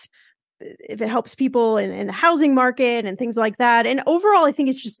helps people in the housing market and things like that. And overall, I think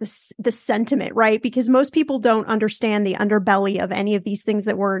it's just the sentiment, right? Because most people don't understand the underbelly of any of these things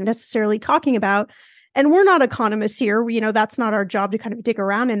that we're necessarily talking about. And we're not economists here. That's not our job to kind of dig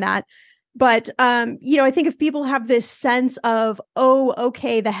around in that. But, I think if people have this sense of, oh,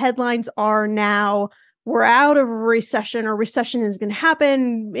 okay, the headlines are now we're out of a recession or recession is going to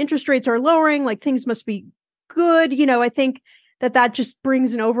happen. Interest rates are lowering, like things must be good. I think that just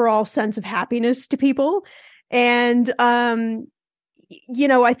brings an overall sense of happiness to people. And,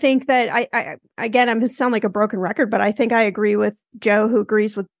 I think that I'm going to sound like a broken record, but I think I agree with Joe, who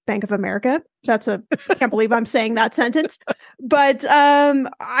agrees with Bank of America. I can't believe I'm saying that sentence, but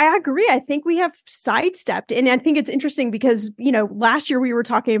I agree. I think we have sidestepped. And I think it's interesting because, last year we were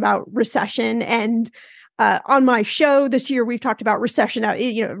talking about recession, and on my show this year, we've talked about recession.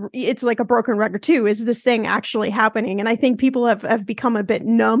 It's like a broken record too. Is this thing actually happening? And I think people have become a bit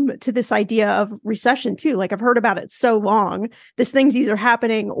numb to this idea of recession too. Like I've heard about it so long. This thing's either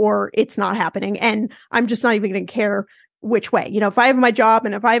happening or it's not happening. And I'm just not even going to care which way. If I have my job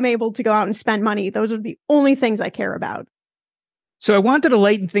and if I'm able to go out and spend money, those are the only things I care about. So I wanted to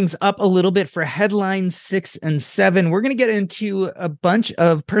lighten things up a little bit for headlines 6 and 7. We're going to get into a bunch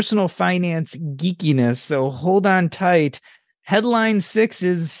of personal finance geekiness, so hold on tight. Headline 6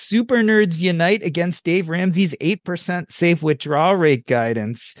 is Super Nerds Unite against Dave Ramsey's 8% safe withdrawal rate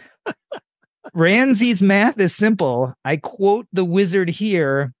guidance. Ramsey's math is simple. I quote the wizard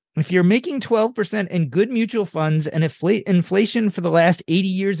here. If you're making 12% in good mutual funds and inflation for the last 80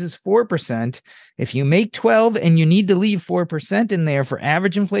 years is 4%, if you make 12 and you need to leave 4% in there for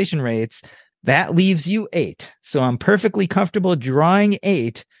average inflation rates, that leaves you 8. So I'm perfectly comfortable drawing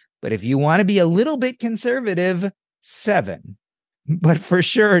 8. But if you want to be a little bit conservative, 7. But for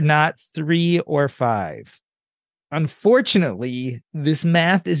sure, not 3 or 5. Unfortunately, this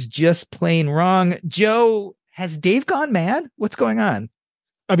math is just plain wrong. Joe, has Dave gone mad? What's going on?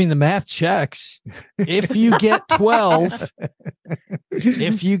 I mean, the math checks. If you get 12,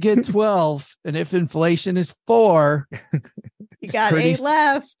 and if inflation is 4, you got 8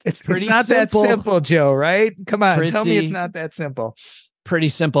 left. It's not simple. That simple, Joe, right? Come on, tell me it's not that simple. Pretty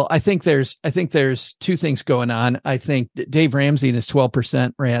simple. I think there's 2 things going on. I think Dave Ramsey and his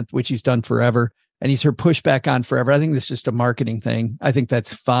 12% rant, which he's done forever, and he's heard pushback on forever. I think this is just a marketing thing. I think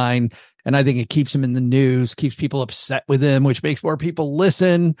that's fine. And I think it keeps him in the news, keeps people upset with him, which makes more people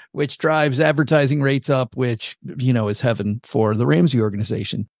listen, which drives advertising rates up, which, is heaven for the Ramsey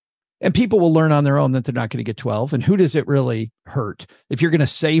organization. And people will learn on their own that they're not going to get 12. And who does it really hurt? If you're going to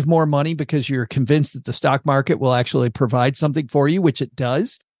save more money because you're convinced that the stock market will actually provide something for you, which it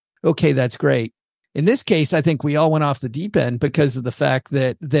does, okay, that's great. In this case, I think we all went off the deep end because of the fact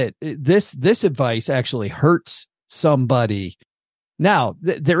that this advice actually hurts somebody. Now,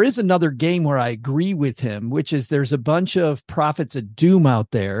 there is another game where I agree with him, which is there's a bunch of prophets of doom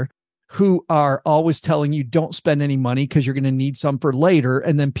out there who are always telling you don't spend any money because you're going to need some for later.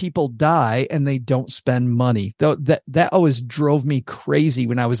 And then people die and they don't spend money. Though that always drove me crazy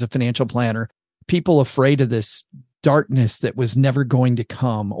when I was a financial planner. People afraid of this darkness that was never going to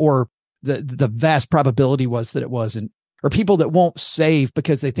come, or the vast probability was that it wasn't, or people that won't save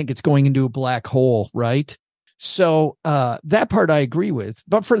because they think it's going into a black hole, right? So that part I agree with.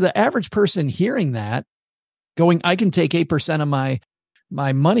 But for the average person hearing that, going, I can take 8% of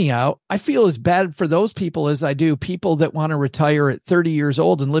my money out, I feel as bad for those people as I do people that want to retire at 30 years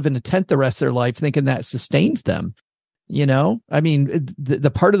old and live in a tent the rest of their life thinking that sustains them. I mean,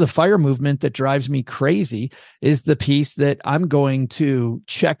 the part of the FIRE movement that drives me crazy is the piece that I'm going to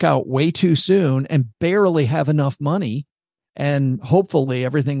check out way too soon and barely have enough money. And hopefully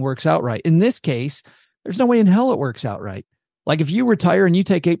everything works out right. In this case, there's no way in hell it works out right. Like if you retire and you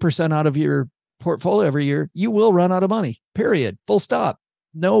take 8% out of your portfolio every year, you will run out of money, period, full stop.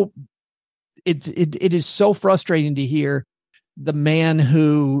 No, it is so frustrating to hear the man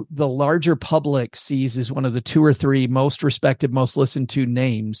who the larger public sees as one of the 2 or 3 most respected, most listened to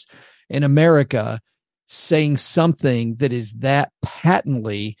names in America saying something that is that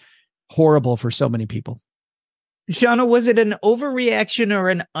patently horrible for so many people. Shauna, was it an overreaction or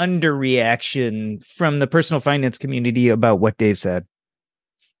an underreaction from the personal finance community about what Dave said?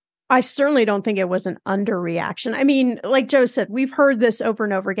 I certainly don't think it was an underreaction. I mean, like Joe said, we've heard this over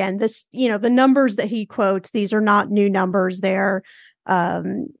and over again. This, the numbers that he quotes, these are not new numbers. They're,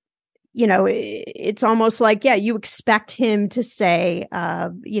 it's almost like, you expect him to say,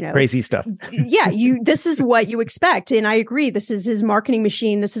 crazy stuff. This is what you expect. And I agree. This is his marketing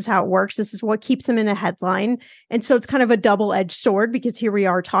machine. This is how it works. This is what keeps him in a headline. And so it's kind of a double-edged sword because here we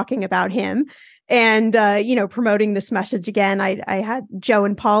are talking about him. And, promoting this message again. I had Joe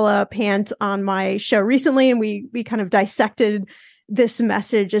and Paula Pant on my show recently, and we kind of dissected this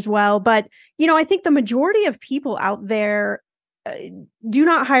message as well. But, I think the majority of people out there do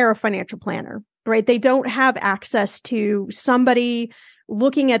not hire a financial planner, right? They don't have access to somebody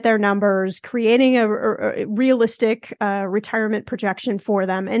looking at their numbers, creating a realistic retirement projection for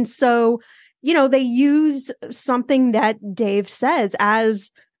them. And so, they use something that Dave says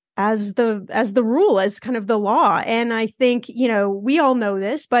as the rule, as kind of the law. And I think, we all know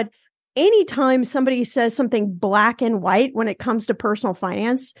this, but anytime somebody says something black and white when it comes to personal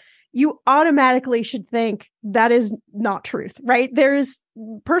finance, you automatically should think that is not truth, right?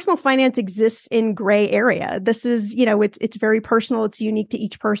 Personal finance exists in gray area. This is, it's very personal. It's unique to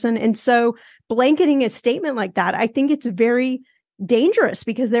each person. And so blanketing a statement like that, I think it's very dangerous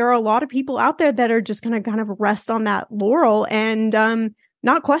because there are a lot of people out there that are just going to kind of rest on that laurel and,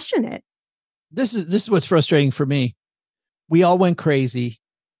 not question it. This is what's frustrating for me. We all went crazy.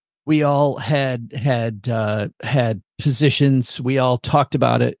 We all had positions. We all talked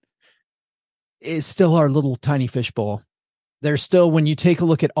about it. It's still our little tiny fishbowl. There's still, when you take a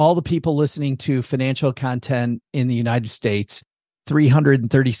look at all the people listening to financial content in the United States,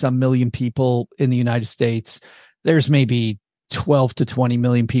 330 some million people in the United States, there's maybe 12 to 20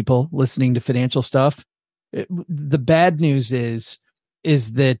 million people listening to financial stuff. The bad news is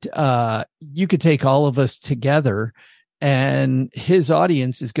that you could take all of us together and his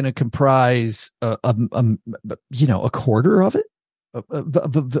audience is going to comprise a quarter of it,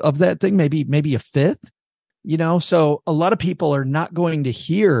 of that thing, maybe a fifth, so a lot of people are not going to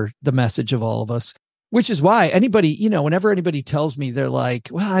hear the message of all of us, which is why anybody, whenever anybody tells me, they're like,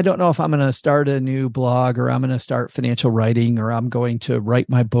 well, I don't know if I'm going to start a new blog, or I'm going to start financial writing, or I'm going to write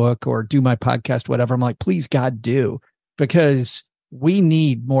my book or do my podcast, whatever. I'm like, please God, do, because we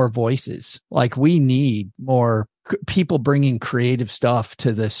need more voices. Like, we need more people bringing creative stuff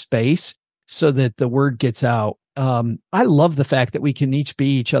to this space so that the word gets out. I love the fact that we can each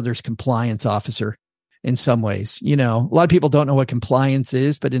be each other's compliance officer in some ways. A lot of people don't know what compliance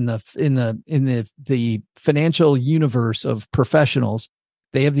is, but in the financial universe of professionals,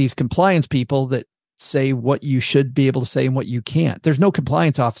 they have these compliance people that say what you should be able to say and what you can't. There's no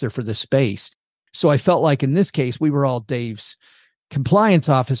compliance officer for this space. So I felt like in this case, we were all Dave's compliance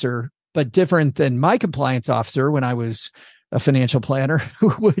officer, but different than my compliance officer when I was a financial planner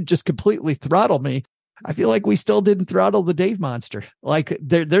who would just completely throttle me. I feel like we still didn't throttle the Dave monster. Like,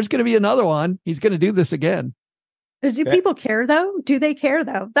 there's going to be another one. He's going to do this again. Do people care though? Do they care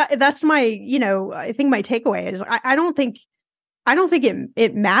though? That's my, I think my takeaway is I don't think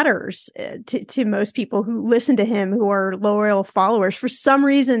it matters to most people who listen to him, who are loyal followers. For some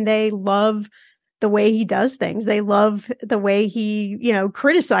reason, they love the way he does things. They love the way he,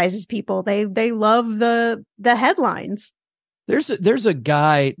 criticizes people. They love the headlines. There's a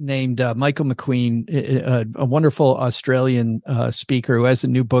guy named Michael McQueen, a wonderful Australian speaker who has a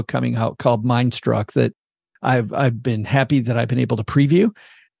new book coming out called Mindstruck that I've been happy that I've been able to preview.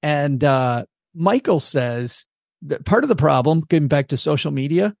 And Michael says that part of the problem, getting back to social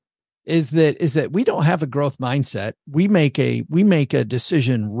media, is that we don't have a growth mindset. We make a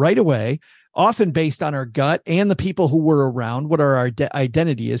decision right away, often based on our gut and the people who were around, what our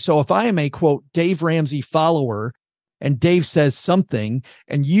identity is. So if I am a, quote, Dave Ramsey follower, and Dave says something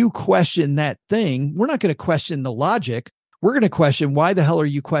and you question that thing, we're not going to question the logic. We're going to question, why the hell are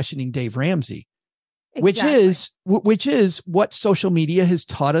you questioning Dave Ramsey? Exactly. Which is what social media has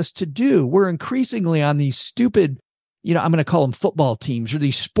taught us to do. We're increasingly on these stupid, I'm going to call them football teams or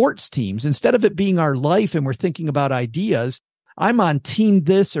these sports teams. Instead of it being our life and we're thinking about ideas, I'm on team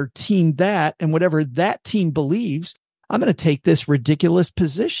this or team that, and whatever that team believes, I'm going to take this ridiculous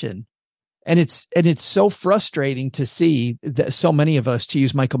position. And it's so frustrating to see that so many of us, to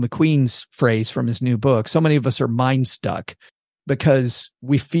use Michael McQueen's phrase from his new book, so many of us are mind stuck because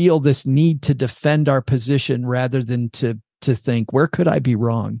we feel this need to defend our position rather than to think, where could I be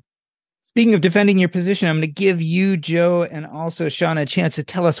wrong? Speaking of defending your position, I'm going to give you, Joe, and also Sean, a chance to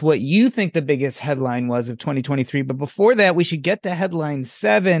tell us what you think the biggest headline was of 2023. But before that, we should get to headline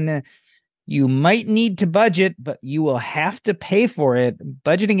 7. You might need to budget, but you will have to pay for it.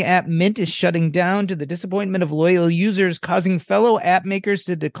 Budgeting app Mint is shutting down to the disappointment of loyal users, causing fellow app makers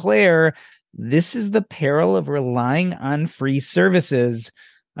to declare this is the peril of relying on free services.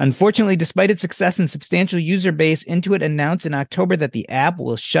 Unfortunately, despite its success and substantial user base, Intuit announced in October that the app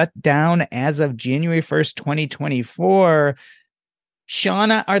will shut down as of January 1st, 2024.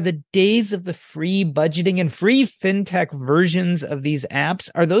 Shauna, are the days of the free budgeting and free fintech versions of these apps,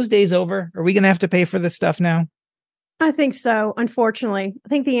 are those days over? Are we going to have to pay for this stuff now? I think so, unfortunately. I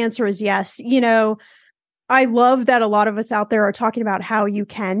think the answer is yes. I love that a lot of us out there are talking about how you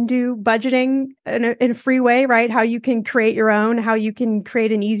can do budgeting in a free way, right? How you can create your own, how you can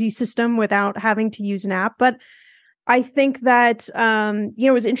create an easy system without having to use an app. But I think that,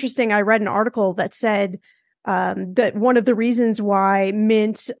 it was interesting. I read an article that said, that one of the reasons why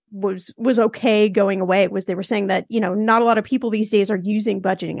Mint was okay going away was they were saying that, not a lot of people these days are using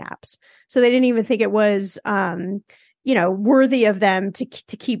budgeting apps. So they didn't even think it was, worthy of them to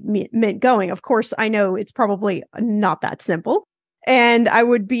keep Mint going. Of course, I know it's probably not that simple. And I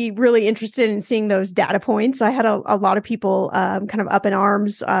would be really interested in seeing those data points. I had a lot of people kind of up in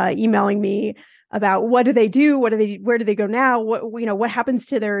arms emailing me about what do they do? Where do they go now? What happens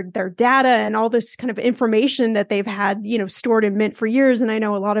to their data and all this kind of information that they've had, stored in Mint for years. And I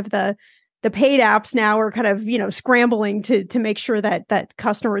know a lot of the paid apps now are kind of, scrambling to make sure that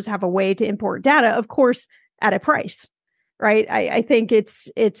customers have a way to import data, of course, at a price, right? I think it's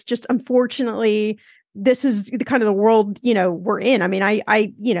just, unfortunately, this is the kind of the world, we're in. I mean,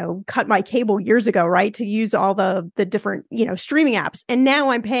 I cut my cable years ago, right, to use all the different, streaming apps. And now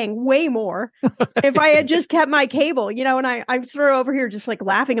I'm paying way more if I had just kept my cable, and I'm sort of over here just like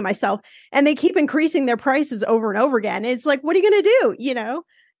laughing at myself. And they keep increasing their prices over and over again. It's like, what are you going to do?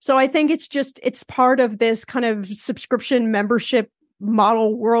 So I think it's part of this kind of subscription membership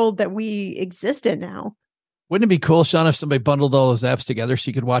model world that we exist in now. Wouldn't it be cool, Sean, if somebody bundled all those apps together so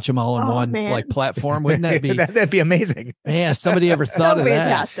you could watch them all in one like platform? Wouldn't that be? That'd be amazing. Man, somebody ever thought of that?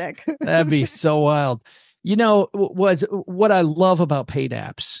 Fantastic. That'd be so wild. What I love about paid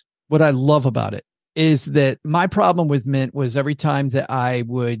apps, what I love about it is that my problem with Mint was every time that I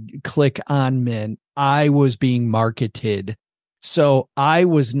would click on Mint, I was being marketed. So I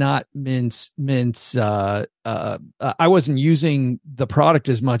was not Mint's, I wasn't using the product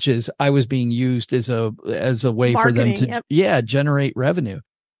as much as I was being used as a way Marketing, for them to, generate revenue.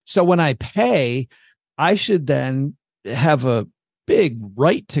 So when I pay, I should then have a big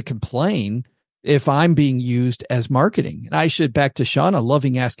right to complain if I'm being used as marketing. And I should, back to Shauna,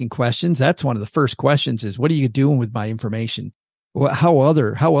 loving asking questions. That's one of the first questions is, what are you doing with my information? How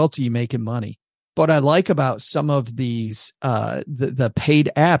else are you making money? What I like about some of these, the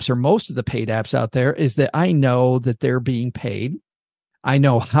paid apps, or most of the paid apps out there, is that I know that they're being paid. I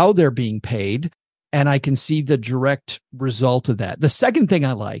know how they're being paid, and I can see the direct result of that. The second thing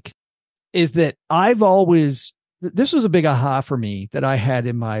I like is that this was a big aha for me that I had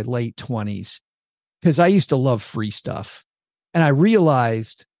in my late 20s, because I used to love free stuff. And I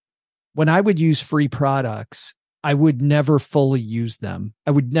realized when I would use free products, I would never fully use them.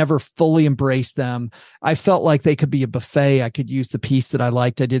 I would never fully embrace them. I felt like they could be a buffet. I could use the piece that I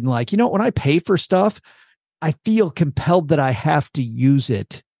liked, I didn't like. When I pay for stuff, I feel compelled that I have to use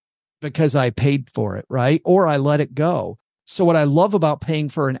it because I paid for it, right? Or I let it go. So what I love about paying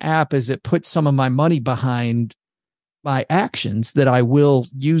for an app is it puts some of my money behind my actions, that I will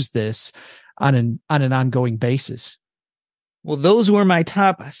use this on an ongoing basis. Well, those were my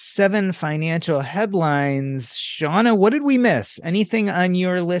top 7 financial headlines. Shauna, what did we miss? Anything on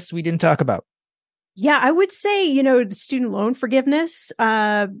your list we didn't talk about? Yeah, I would say, the student loan forgiveness,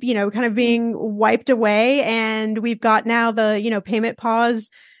 kind of being wiped away. And we've got now the, payment pause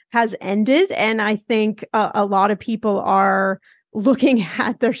has ended. And I think a lot of people are looking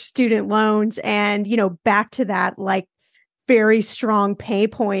at their student loans and, back to that, like, very strong pay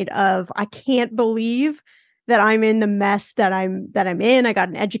point of, I can't believe that I'm in the mess that I'm in. I got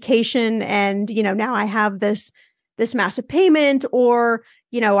an education and, now I have this massive payment, or,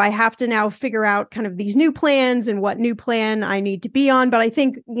 I have to now figure out kind of these new plans and what new plan I need to be on. But I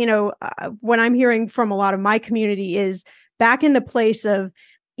think, what I'm hearing from a lot of my community is back in the place of,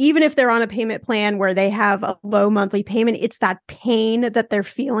 even if they're on a payment plan where they have a low monthly payment, it's that pain that they're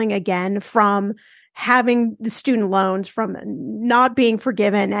feeling again from having the student loans, from not being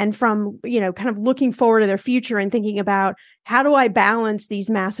forgiven, and from, kind of looking forward to their future and thinking about, how do I balance these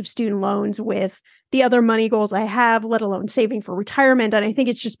massive student loans with the other money goals I have, let alone saving for retirement. And I think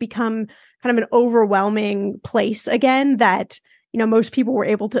it's just become kind of an overwhelming place again that, most people were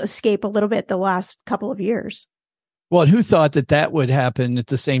able to escape a little bit the last couple of years. Well, and who thought that would happen at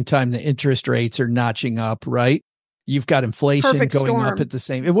the same time the interest rates are notching up, right? You've got inflation going up at the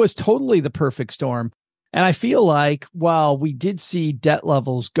same. It was totally the perfect storm. And I feel like while we did see debt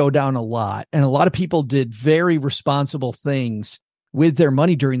levels go down a lot, and a lot of people did very responsible things with their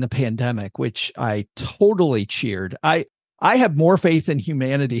money during the pandemic, which I totally cheered. I have more faith in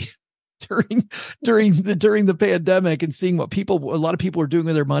humanity during the pandemic and seeing what a lot of people are doing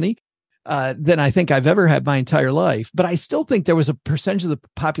with their money than I think I've ever had my entire life. But I still think there was a percentage of the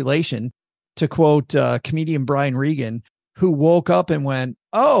population, to quote comedian Brian Regan, who woke up and went,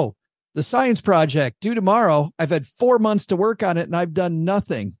 "Oh, the science project due tomorrow. I've had 4 months to work on it and I've done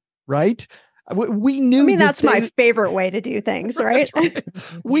nothing." Right? We knew. I mean, that's my favorite way to do things, right? Right.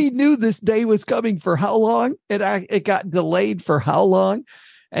 We knew this day was coming for how long? It got delayed for how long?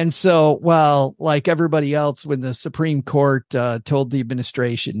 And so, well, like everybody else, when the Supreme Court told the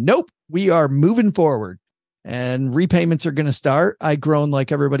administration, "Nope, we are moving forward and repayments are going to start," I groaned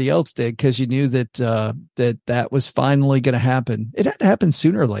like everybody else did, because you knew that that was finally going to happen. It had to happen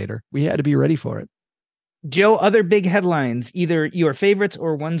sooner or later. We had to be ready for it. Joe, other big headlines, either your favorites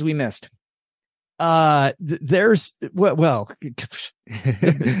or ones we missed. There's well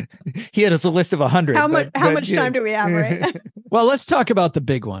he had us a list of 100. How much time do we have, right? Well, let's talk about the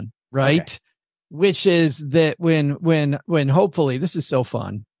big one, right? Okay. Which is that when hopefully, this is so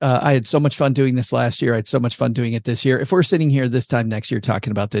fun. I had so much fun doing this last year. I had so much fun doing it this year. If we're sitting here this time next year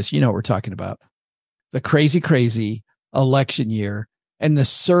talking about this, what we're talking about. The crazy election year, and the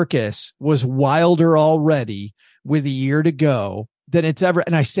circus was wilder already with a year to go than it's ever.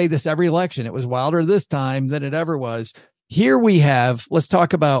 And I say this every election, it was wilder this time than it ever was. Here we have, let's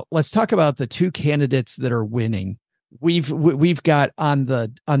talk about the two candidates that are winning. We've got on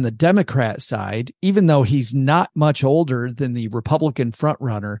the Democrat side, even though he's not much older than the Republican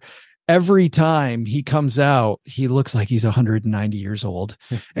frontrunner, every time he comes out, he looks like he's 190 years old,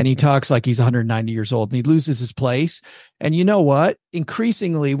 and he talks like he's 190 years old, and he loses his place. And you know what?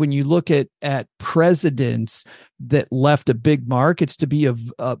 Increasingly, when you look at presidents that left a big mark, it's to be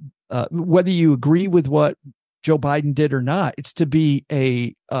whether you agree with what Joe Biden did or not, it's to be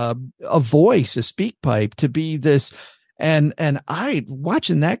a voice, a speak pipe, to be this. And I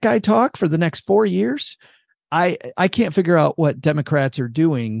watching that guy talk for the next 4 years, I can't figure out what Democrats are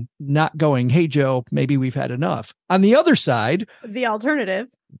doing, not going, hey, Joe, maybe we've had enough. On the other side, the alternative.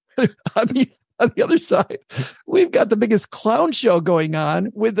 on the other side, we've got the biggest clown show going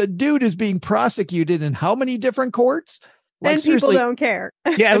on with a dude who's being prosecuted in how many different courts? Like, and people don't care.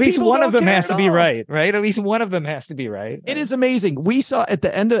 Yeah, at least one of them has to be right? At least one of them has to be right. It is amazing. We saw at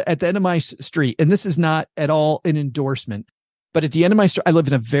the end of my street, and this is not at all an endorsement, but at the end of my street, I live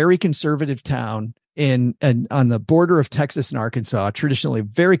in a very conservative town on the border of Texas and Arkansas, traditionally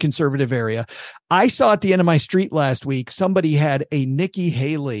very conservative area. I saw at the end of my street last week, somebody had a Nikki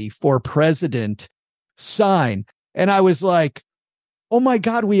Haley for president sign. And I was like, oh my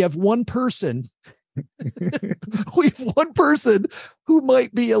God, we have one person. We have one person who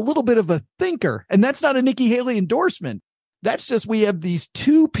might be a little bit of a thinker. And that's not a Nikki Haley endorsement. That's just, we have these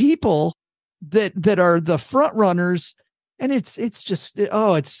two people that are the front runners. And it's just,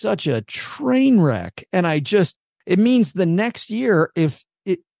 it's such a train wreck. And it means the next year, if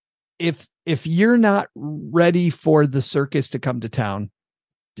you're not ready for the circus to come to town,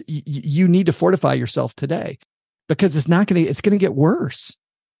 you need to fortify yourself today, because it's going to get worse.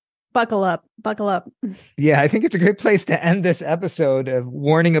 Buckle up. Yeah, I think it's a great place to end this episode of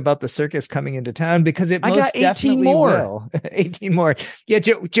warning about the circus coming into town, because it most got 18 more. Will. 18 more. Yeah,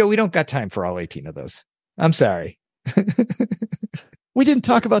 Joe, we don't got time for all 18 of those. I'm sorry. We didn't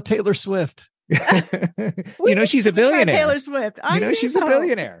talk about Taylor Swift. She's a billionaire. Taylor Swift. She's a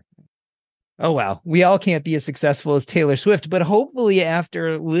billionaire. Oh, wow. We all can't be as successful as Taylor Swift, but hopefully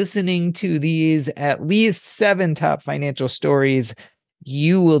after listening to these at least 7 top financial stories,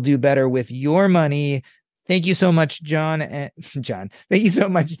 you will do better with your money. Thank you so much, John. Thank you so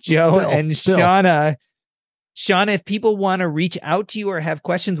much, Joe and Shauna. Shauna, if people want to reach out to you or have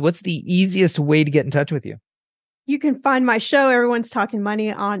questions, what's the easiest way to get in touch with you? You can find my show, Everyone's Talking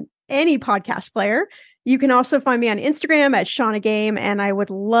Money, on any podcast player. You can also find me on Instagram at Shauna Game, and I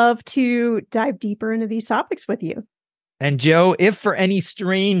would love to dive deeper into these topics with you. And Joe, if for any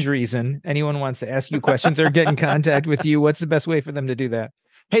strange reason anyone wants to ask you questions or get in contact with you, what's the best way for them to do that?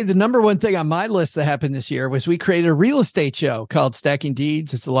 Hey, the number one thing on my list that happened this year was we created a real estate show called Stacking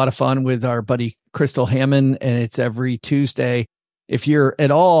Deeds. It's a lot of fun with our buddy Crystal Hammond, and it's every Tuesday. If you're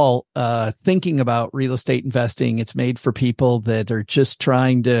at all thinking about real estate investing, it's made for people that are just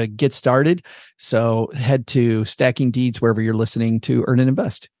trying to get started. So head to Stacking Deeds wherever you're listening to Earn and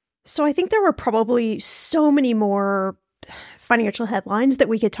Invest. So I think there were probably so many more financial headlines that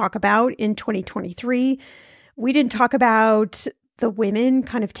we could talk about in 2023. We didn't talk about the women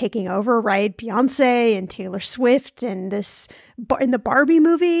kind of taking over, right? Beyonce and Taylor Swift and this in the Barbie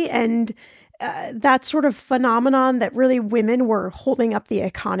movie, and that sort of phenomenon that really women were holding up the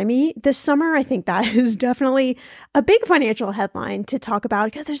economy this summer. I think that is definitely a big financial headline to talk about,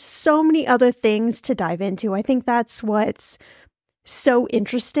 because there's so many other things to dive into. I think that's what's so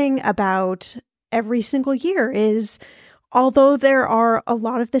interesting about every single year is, although there are a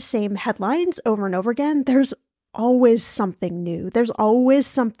lot of the same headlines over and over again, there's always something new. There's always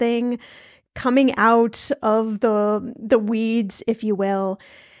something coming out of the weeds, if you will.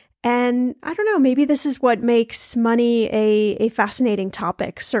 And I don't know, maybe this is what makes money a fascinating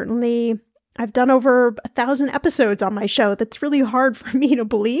topic. Certainly, I've done over 1,000 episodes on my show. That's really hard for me to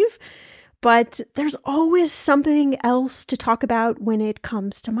believe. But there's always something else to talk about when it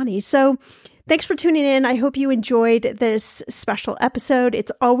comes to money. So thanks for tuning in. I hope you enjoyed this special episode.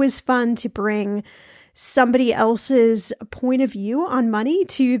 It's always fun to bring somebody else's point of view on money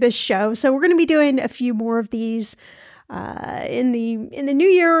to the show. So we're going to be doing a few more of these in the new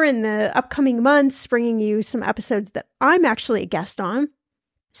year, in the upcoming months, bringing you some episodes that I'm actually a guest on,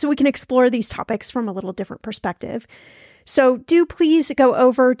 so we can explore these topics from a little different perspective. So do please go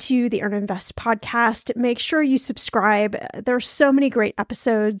over to the Earn and Invest podcast. Make sure you subscribe. There are so many great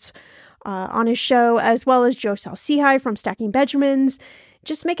episodes on his show, as well as Joe Saul-Sehy from Stacking Benjamins.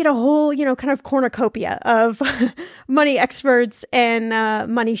 Just make it a whole, kind of cornucopia of money experts and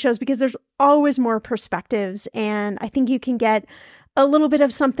money shows, because there's always more perspectives. And I think you can get a little bit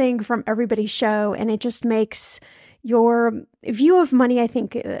of something from everybody's show, and it just makes your view of money, I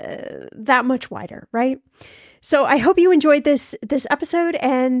think, that much wider, right? So I hope you enjoyed this episode,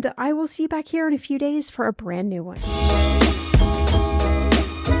 and I will see you back here in a few days for a brand new one.